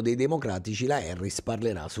 Tracollo dei democratici, la Harris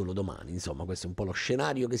parlerà solo domani. Insomma, questo è un po' lo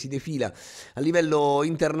scenario che si defila a livello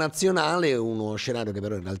internazionale, uno scenario che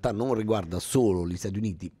però in realtà non riguarda solo gli Stati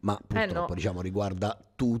Uniti, ma purtroppo diciamo riguarda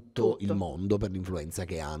tutto il mondo per l'influenza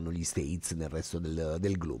che hanno gli States nel resto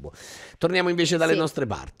del globo. Torniamo invece dalle nostre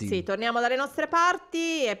parti. Sì, torniamo dalle nostre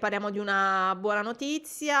parti e parliamo di una buona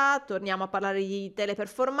notizia. Torniamo a parlare di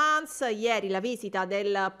Teleperformance. Ieri la visita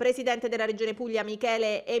del presidente della regione Puglia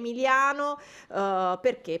Ieri Emiliano.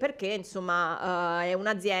 Perché? Perché insomma è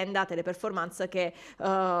un'azienda, Teleperformance, che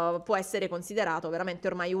può essere considerato veramente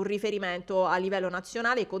ormai un riferimento a livello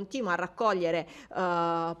nazionale. Continua a raccogliere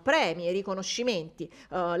premi e riconoscimenti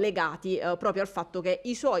legati proprio al fatto che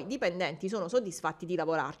i suoi dipendenti sono soddisfatti di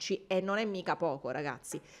lavorarci, e non è mica poco,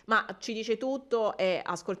 ragazzi. Ma ci dice tutto e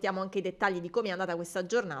ascoltiamo anche i dettagli di come è andata questa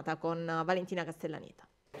giornata con Valentina Castellaneta.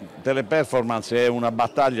 Teleperformance è una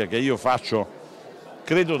battaglia che io faccio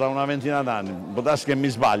credo da una ventina d'anni, può darsi che mi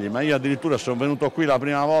sbagli, ma io addirittura sono venuto qui la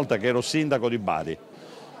prima volta che ero sindaco di Bari.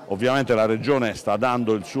 Ovviamente la regione sta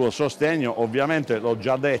dando il suo sostegno, ovviamente l'ho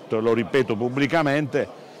già detto e lo ripeto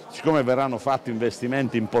pubblicamente, siccome verranno fatti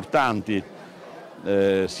investimenti importanti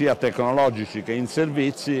sia tecnologici che in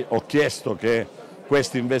servizi, ho chiesto che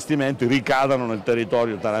questi investimenti ricadano nel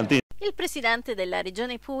territorio tarantino. Il presidente della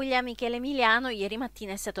regione Puglia, Ieri Emiliano, ieri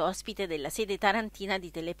mattina è stato ospite della sede tarantina di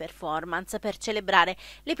Teleperformance per celebrare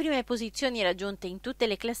le prime posizioni raggiunte in tutte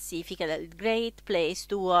le classifiche del Great Place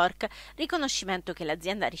to Work, riconoscimento che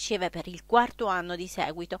l'azienda riceve per il 4º anno di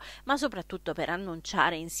seguito, ma soprattutto per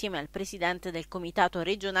annunciare insieme al presidente del comitato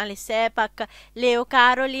regionale SEPAC, Leo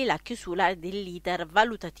Caroli, la chiusura dell'iter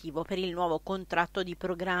valutativo per il nuovo contratto di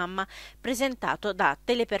programma presentato da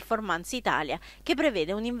Teleperformance Italia, che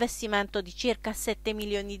prevede un investimento di circa 7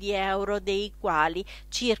 milioni di euro, dei quali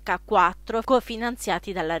circa 4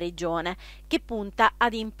 cofinanziati dalla regione, che punta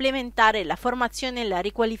ad implementare la formazione e la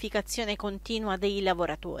riqualificazione continua dei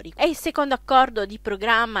lavoratori. È il secondo accordo di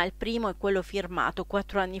programma, il primo è quello firmato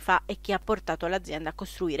 4 anni fa e che ha portato l'azienda a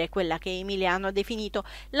costruire quella che Emiliano ha definito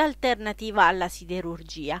l'alternativa alla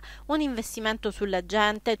siderurgia, un investimento sulla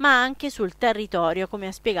gente ma anche sul territorio, come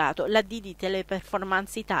ha spiegato l'AD di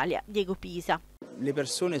Teleperformance Italia, Diego Pisa. Le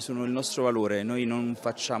persone sono il nostro valore, noi non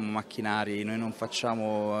facciamo macchinari, noi non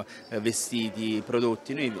facciamo vestiti,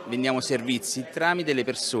 prodotti, noi vendiamo servizi tramite le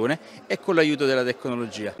persone e con l'aiuto della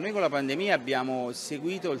tecnologia. Noi con la pandemia abbiamo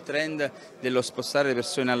seguito il trend dello spostare le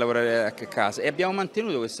persone a lavorare a casa e abbiamo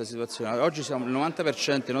mantenuto questa situazione. Oggi siamo il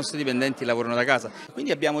 90% dei nostri dipendenti lavorano da casa,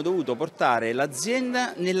 quindi abbiamo dovuto portare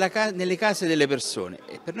l'azienda nelle case delle persone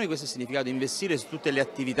e per noi questo ha significato investire su tutte le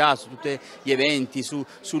attività, su tutti gli eventi,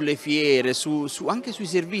 sulle fiere, anche sui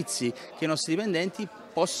servizi che i nostri dipendenti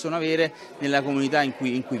possono avere nella comunità in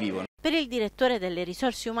cui vivono. Per il direttore delle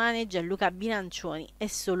risorse umane Gianluca Bilancioni è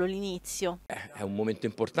solo l'inizio. È un momento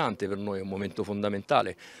importante per noi, è un momento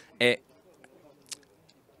fondamentale, è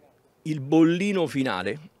il bollino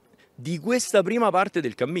finale di questa prima parte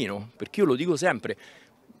del cammino, perché io lo dico sempre,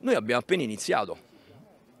 noi abbiamo appena iniziato,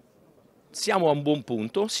 siamo a un buon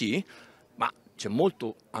punto, sì, ma c'è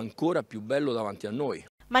molto ancora più bello davanti a noi.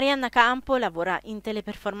 Marianna Campo lavora in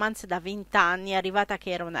Teleperformance da 20 anni, arrivata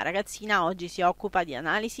che era una ragazzina, oggi si occupa di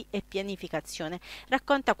analisi e pianificazione.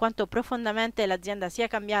 Racconta quanto profondamente l'azienda sia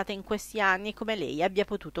cambiata in questi anni e come lei abbia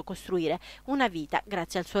potuto costruire una vita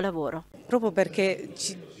grazie al suo lavoro. Proprio perché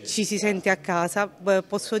ci si sente a casa,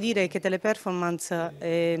 posso dire che Teleperformance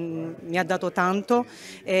mi ha dato tanto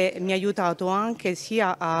e mi ha aiutato anche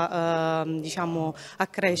sia a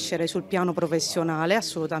crescere sul piano professionale,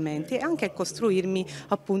 assolutamente, e anche a costruirmi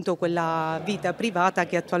appunto quella vita privata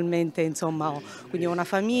che attualmente insomma ho, quindi ho una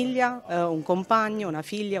famiglia, un compagno, una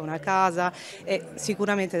figlia, una casa e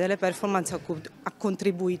sicuramente Teleperformance ha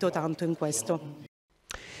contribuito tanto in questo.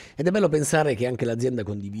 Ed è bello pensare che anche l'azienda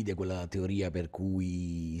condivide quella teoria per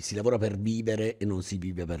cui si lavora per vivere e non si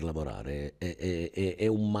vive per lavorare. È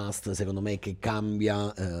un must, secondo me, che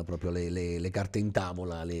cambia proprio le carte in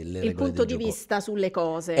tavola, le regole il punto del di gioco. vista sulle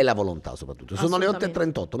cose. E la volontà soprattutto. Sono le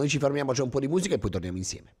 8:38, noi ci fermiamo, c'è un po' di musica e poi torniamo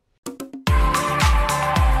insieme.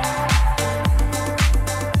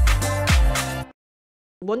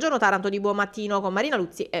 Buongiorno Taranto di Buon Mattino con Marina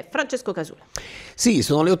Luzzi e Francesco Casula. Sì,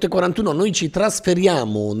 sono le 8:41, noi ci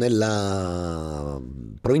trasferiamo nella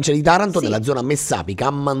provincia di Taranto, Sì. nella zona messapica,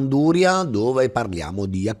 a Manduria, dove parliamo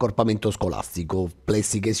di accorpamento scolastico,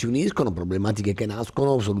 plessi che si uniscono, problematiche che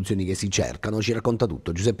nascono, soluzioni che si cercano. Ci racconta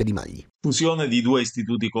tutto Giuseppe Dimagli. Fusione di 2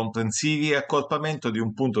 istituti comprensivi e accorpamento di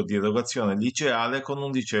un punto di erogazione liceale con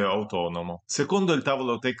un liceo autonomo. Secondo il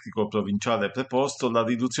tavolo tecnico provinciale preposto, la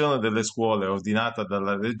riduzione delle scuole ordinata dalla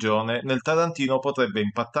regione nel Tarantino potrebbe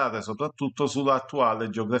impattare soprattutto sull'attuale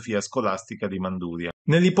geografia scolastica di Manduria.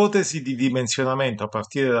 Nell'ipotesi di dimensionamento a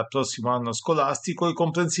partire dal prossimo anno scolastico, i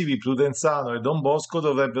comprensivi Prudenzano e Don Bosco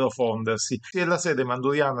dovrebbero fondersi e la sede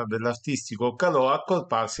manduriana dell'artistico Calò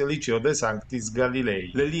accorparsi al liceo De Sanctis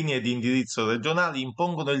Galilei. Le linee di indirizzo regionali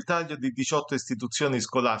impongono il taglio di 18 istituzioni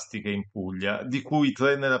scolastiche in Puglia, di cui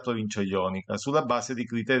 3 nella provincia ionica, sulla base di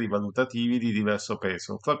criteri valutativi di diverso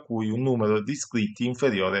peso, fra cui un numero di iscritti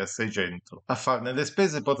inferiore a 600. A farne le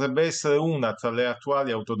spese potrebbe essere una tra le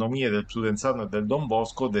attuali autonomie del Prudenzano e del Don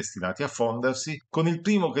Bosco destinati a fondersi, con il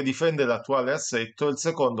primo che difende l'attuale assetto e il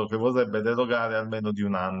secondo che vorrebbe derogare almeno di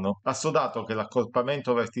un anno. Assodato che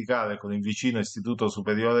l'accorpamento verticale con il vicino Istituto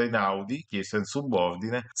Superiore Einaudi, chiesto in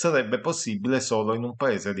subordine, sarebbe possibile solo in un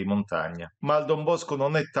paese di montagna. Ma al Don Bosco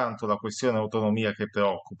non è tanto la questione autonomia che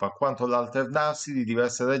preoccupa, quanto l'alternarsi di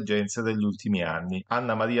diverse reggenze degli ultimi anni.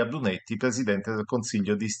 Anna Maria Brunetti, presidente del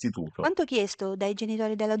Consiglio d'Istituto. Quanto chiesto dai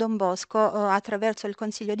genitori della Don Bosco attraverso il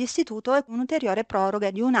Consiglio d'Istituto è un'ulteriore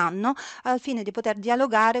proroga di un anno al fine di poter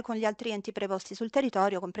dialogare con gli altri enti preposti sul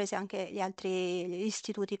territorio, compresi anche gli altri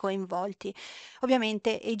istituti coinvolti. Ovviamente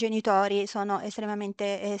i genitori sono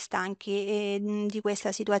estremamente stanchi di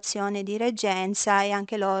questa situazione di reggenza e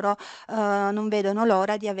anche loro non vedono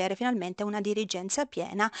l'ora di avere finalmente una dirigenza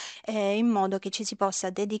piena in modo che ci si possa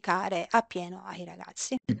dedicare appieno ai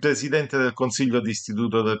ragazzi. Il presidente del Consiglio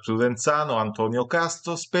d'Istituto del Prudenzano, Antonio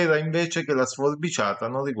Castro, spera invece che la sforbiciata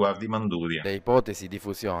non riguardi Manduria. Le ipotesi di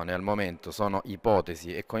fusione al momento sono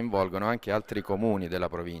ipotesi e coinvolgono anche altri comuni della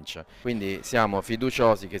provincia, quindi siamo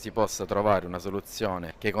fiduciosi che si possa trovare una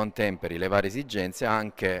soluzione che contemperi le varie esigenze,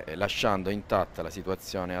 anche lasciando intatta la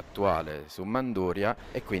situazione attuale su Manduria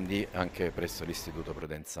e quindi anche presso l'Istituto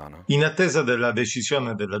Prudenzano. In attesa della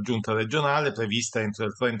decisione della Giunta regionale prevista entro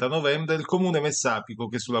il 30 novembre, il Comune Messapico,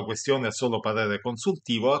 che sulla questione ha solo parere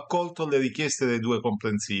consultivo, ha accolto le richieste dei 2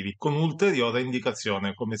 comprensivi, con ulteriore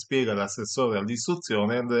indicazione, come spiega l'assessore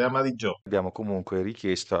all'istruzione Andrea Marigiò. Abbiamo comunque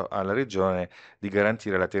richiesto alla Regione di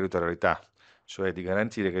garantire la territorialità, cioè di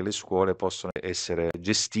garantire che le scuole possono essere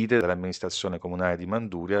gestite dall'amministrazione comunale di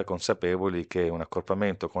Manduria, consapevoli che un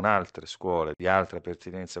accorpamento con altre scuole di altra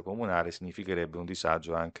pertinenza comunale significherebbe un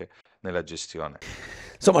disagio anche nella gestione.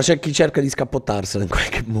 Insomma, c'è chi cerca di scappottarsela in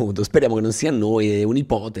qualche modo. Speriamo che non sia noi, è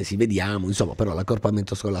un'ipotesi, vediamo. Insomma, però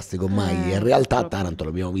l'accorpamento scolastico ormai è realtà. A Taranto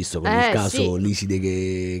l'abbiamo visto con il caso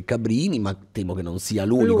Liside Cabrini, ma temo che non sia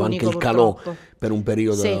l'unico. Anche il Calò per un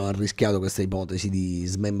periodo ha rischiato questa ipotesi di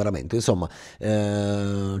smembramento. Insomma,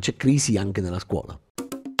 c'è crisi anche nella scuola.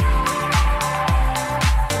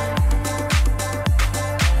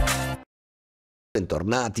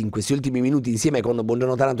 Bentornati in questi ultimi minuti insieme con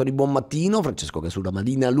Buongiorno Taranto di Buon Mattino, Francesco Casula,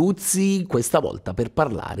 Marina Luzzi, questa volta per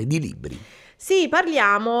parlare di libri. Sì,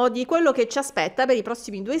 parliamo di quello che ci aspetta per i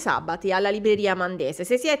prossimi 2 sabati alla libreria Mandese.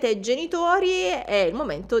 Se siete genitori è il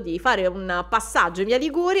momento di fare un passaggio in via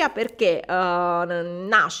Liguria perché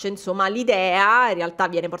nasce insomma l'idea, in realtà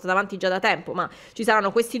viene portata avanti già da tempo, ma ci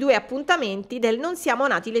saranno questi 2 appuntamenti del Non siamo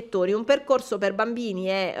nati lettori, un percorso per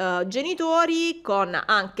bambini e genitori con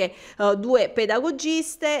anche 2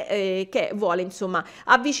 pedagogiste che vuole insomma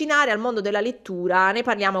avvicinare al mondo della lettura. Ne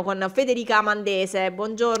parliamo con Federica Mandese.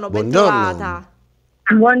 Buongiorno, bentrovata.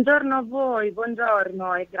 Buongiorno a voi,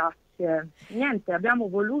 buongiorno e grazie. Niente, abbiamo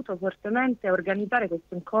voluto fortemente organizzare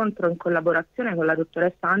questo incontro in collaborazione con la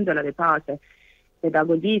dottoressa Angela De Pace,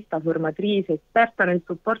 pedagogista, formatrice, esperta nel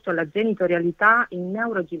supporto alla genitorialità in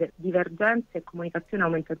neurodivergenza e comunicazione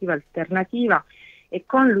aumentativa alternativa, e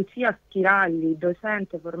con Lucia Schiralli,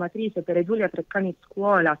 docente, formatrice per Edulia Treccani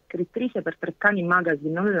Scuola, scrittrice per Treccani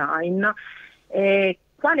Magazine Online.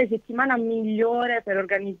 Quale settimana migliore per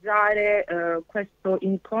organizzare questo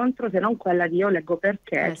incontro se non quella di Io Leggo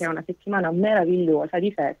Perché, che è una settimana meravigliosa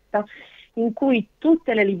di festa in cui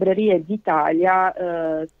tutte le librerie d'Italia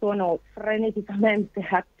sono freneticamente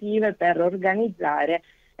attive per organizzare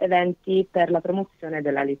eventi per la promozione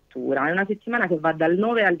della lettura. È una settimana che va dal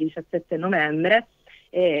 9 al 17 novembre.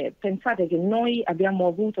 Pensate che noi abbiamo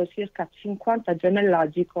avuto circa 50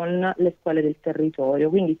 gemellaggi con le scuole del territorio,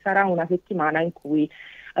 quindi sarà una settimana in cui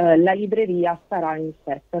la libreria sarà in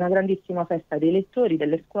festa, una grandissima festa dei lettori,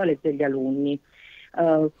 delle scuole e degli alunni.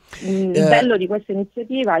 Il bello di questa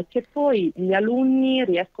iniziativa è che poi gli alunni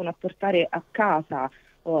riescono a portare a casa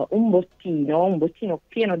un bottino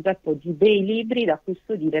pieno zeppo di bei libri da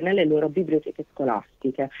custodire nelle loro biblioteche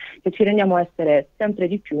scolastiche, che ci rendiamo essere sempre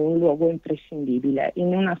di più un luogo imprescindibile.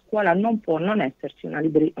 In una scuola non può non esserci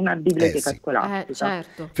una biblioteca sì. scolastica.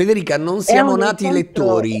 Certo. Federica, non siamo nati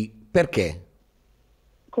lettori, perché?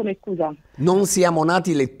 Come, scusa? Non siamo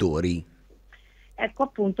nati lettori. Ecco,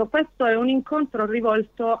 appunto, questo è un incontro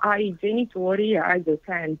rivolto ai genitori e ai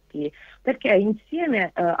docenti, perché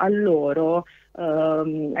insieme a loro,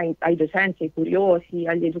 ai docenti, ai curiosi,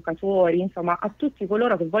 agli educatori, insomma a tutti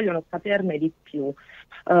coloro che vogliono saperne di più,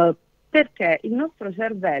 perché il nostro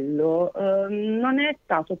cervello non è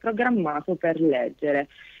stato programmato per leggere,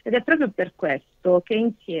 ed è proprio per questo che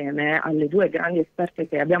insieme alle due grandi esperte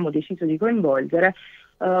che abbiamo deciso di coinvolgere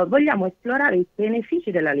vogliamo esplorare i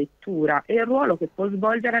benefici della lettura e il ruolo che può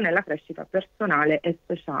svolgere nella crescita personale e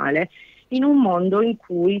sociale in un mondo in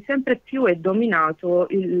cui sempre più è dominato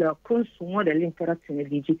il consumo dell'interazione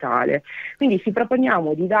digitale. Quindi ci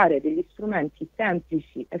proponiamo di dare degli strumenti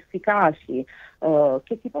semplici, efficaci,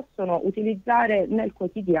 che si possono utilizzare nel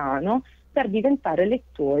quotidiano per diventare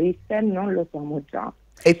lettori se non lo siamo già.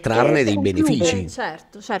 E trarne dei benefici.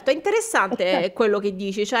 Certo, è interessante quello che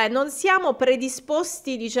dici, cioè non siamo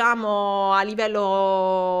predisposti, diciamo, a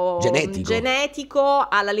livello genetico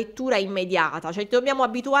alla lettura immediata, cioè dobbiamo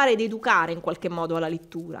abituare ed educare in qualche modo alla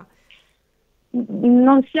lettura.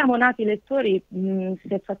 Non siamo nati lettori,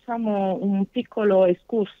 se facciamo un piccolo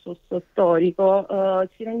excursus storico,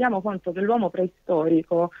 ci rendiamo conto che l'uomo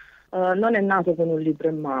preistorico non è nato con un libro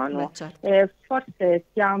in mano. Certo. E forse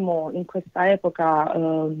siamo in questa epoca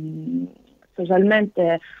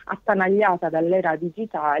socialmente attanagliata dall'era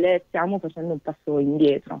digitale, stiamo facendo un passo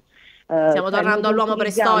indietro. Stiamo tornando all'uomo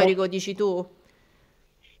preistorico, dici tu?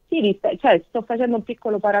 Sì, cioè sto facendo un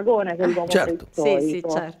piccolo paragone con l'uomo preistorico,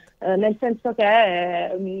 certo. Nel senso che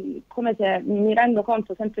è come se mi rendo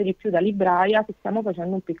conto sempre di più da libraia che stiamo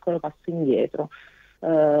facendo un piccolo passo indietro.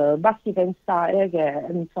 Basti pensare che,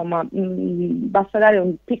 insomma, basta dare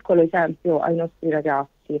un piccolo esempio ai nostri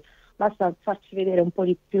ragazzi, basta farci vedere un po'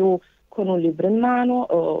 di più con un libro in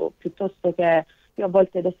mano, piuttosto che, io a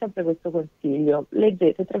volte do sempre questo consiglio: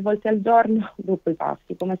 leggete 3 volte al giorno dopo i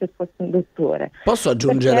passi, come se fosse un dottore. Posso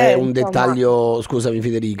aggiungere un dettaglio, scusami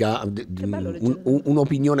Federica,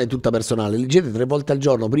 un'opinione tutta personale: leggete 3 volte al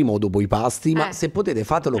giorno, prima o dopo i pasti, ma se potete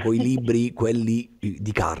fatelo con i libri, quelli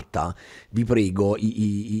di carta, vi prego.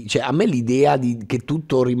 Cioè, a me l'idea che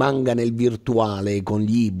tutto rimanga nel virtuale con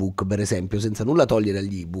gli ebook, per esempio, senza nulla togliere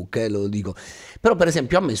agli ebook, lo dico, però per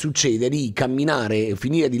esempio a me succede di camminare,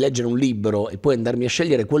 finire di leggere un libro e poi andarmi a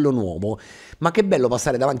scegliere quello nuovo, ma che bello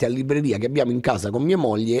passare davanti alla libreria che abbiamo in casa con mia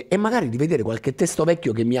moglie e magari di vedere qualche testo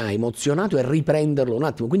vecchio che mi ha emozionato e riprenderlo un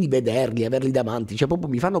attimo, quindi vederli, averli davanti, cioè proprio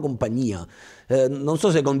mi fanno compagnia. Non so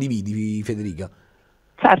se condividi, Federica.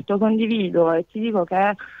 Certo, condivido, e ti dico che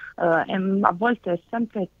a volte è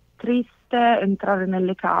sempre triste entrare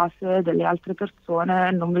nelle case delle altre persone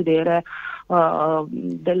e non vedere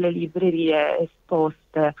delle librerie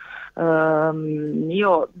esposte.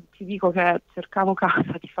 Io ti dico che cercavo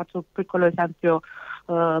casa, ti faccio un piccolo esempio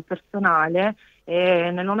personale, e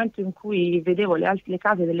nel momento in cui vedevo le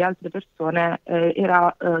case delle altre persone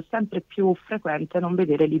era sempre più frequente non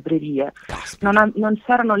vedere librerie. Non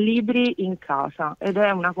c'erano libri in casa, ed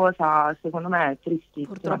è una cosa secondo me tristissima,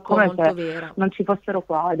 Purtroppo come molto se vera. non ci fossero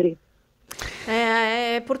quadri.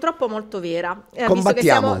 Purtroppo molto vera.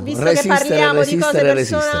 Combattiamo, visto che parliamo di cose resistere.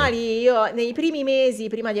 personali, io nei primi mesi,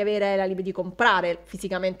 prima di avere di comprare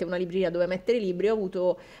fisicamente una libreria dove mettere i libri, ho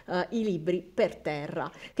avuto i libri per terra,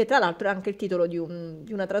 che tra l'altro è anche il titolo di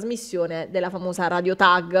una trasmissione della famosa Radio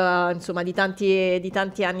Tag, insomma di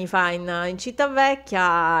tanti anni fa in Città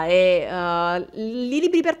Vecchia, e i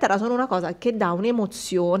libri per terra sono una cosa che dà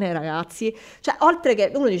un'emozione, ragazzi, cioè oltre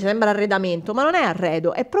che uno dice sembra arredamento, ma non è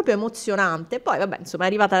arredo, è proprio emozionante. Poi vabbè, insomma, è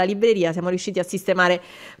arrivata la libreria, siamo riusciti a sistemare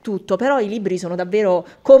tutto, però i libri sono davvero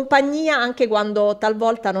compagnia anche quando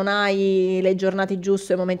talvolta non hai le giornate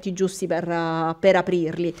giuste, i momenti giusti per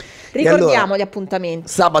aprirli. Ricordiamo allora, gli appuntamenti.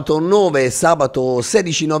 Sabato 9, sabato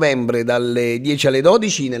 16 novembre dalle 10 alle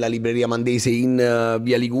 12 nella libreria Mandese in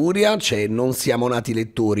via Liguria c'è Non siamo nati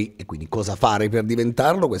lettori, e quindi cosa fare per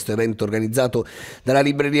diventarlo. Questo evento organizzato dalla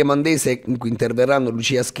libreria Mandese, in cui interverranno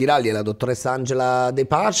Lucia Schiralli e la dottoressa Angela De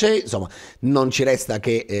Pace. Insomma, non ci resta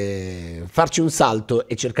che farci un salto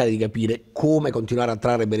e cercare di capire come continuare a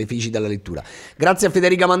trarre benefici dalla lettura. Grazie a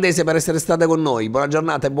Federica Mandese per essere stata con noi, buona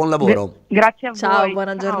giornata e buon lavoro. Grazie a voi. Ciao,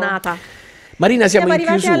 buona giornata. Marina, siamo in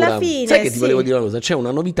arrivati chiusura. alla fine. Sai che ti sì. volevo dire una cosa? C'è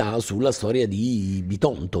una novità sulla storia di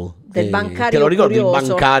Bitonto. Del bancario te lo ricordi curioso. il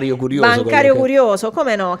bancario curioso? Bancario curioso,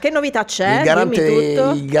 come no? Che novità c'è? Dimmi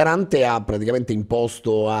tutto. Il garante ha praticamente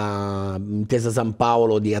imposto a Intesa San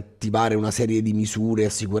Paolo di attivare una serie di misure a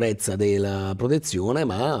sicurezza della protezione,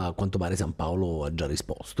 ma a quanto pare San Paolo ha già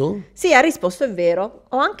risposto. Sì, ha risposto, è vero.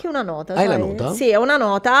 Ho anche una nota. Hai la sai? nota? Sì, ho una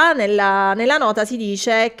nota. Nella nota si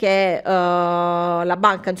dice che la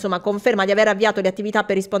banca, insomma, conferma di aver avviato le attività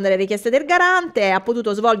per rispondere alle richieste del garante, ha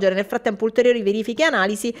potuto svolgere nel frattempo ulteriori verifiche e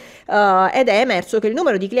analisi ed è emerso che il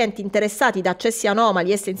numero di clienti interessati da accessi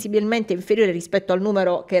anomali è sensibilmente inferiore rispetto al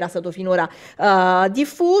numero che era stato finora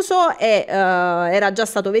diffuso e era già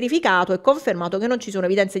stato verificato e confermato che non ci sono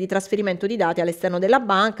evidenze di trasferimento di dati all'esterno della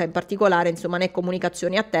banca, in particolare insomma né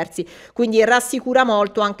comunicazioni a terzi, quindi rassicura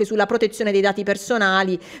molto anche sulla protezione dei dati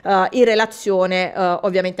personali in relazione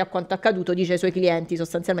ovviamente a quanto accaduto, dice ai suoi clienti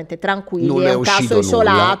sostanzialmente tranquilli, Non è è un caso uscito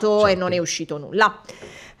isolato nulla, e certo. non è uscito nulla.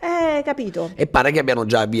 Capito. E pare che abbiano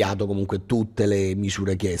già avviato comunque tutte le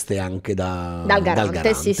misure chieste anche Dal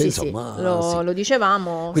garante, sì, insomma, sì. Lo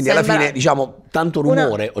dicevamo. Quindi alla fine, diciamo, tanto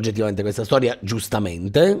rumore oggettivamente questa storia,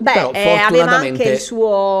 giustamente. Beh, però aveva fortunatamente anche il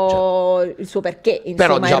suo perché, insomma,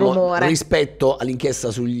 però il diciamo rumore. rispetto all'inchiesta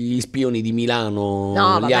sugli spioni di Milano,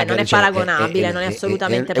 No, gli vabbè, hacker, non è cioè, paragonabile, non è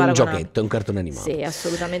assolutamente è un paragonabile. giochetto, è un cartone animato. Sì,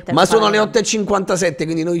 assolutamente. Ma sono le paragonabile. 8.57,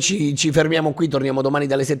 quindi noi ci fermiamo qui, torniamo domani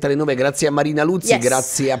dalle 7 alle 9. Grazie a Marina Luzzi, Yes.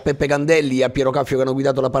 Grazie a Peppe Candelli e a Piero Caffio che hanno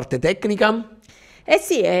guidato la parte tecnica. Eh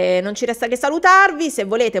sì, non ci resta che salutarvi. Se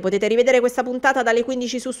volete potete rivedere questa puntata dalle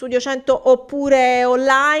 15 su Studio 100 oppure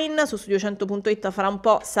online. Su studio100.it fra un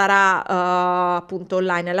po' sarà appunto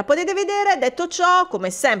online. La potete vedere. Detto ciò, come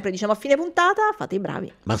sempre diciamo a fine puntata, fate i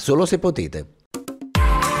bravi. Ma solo se potete.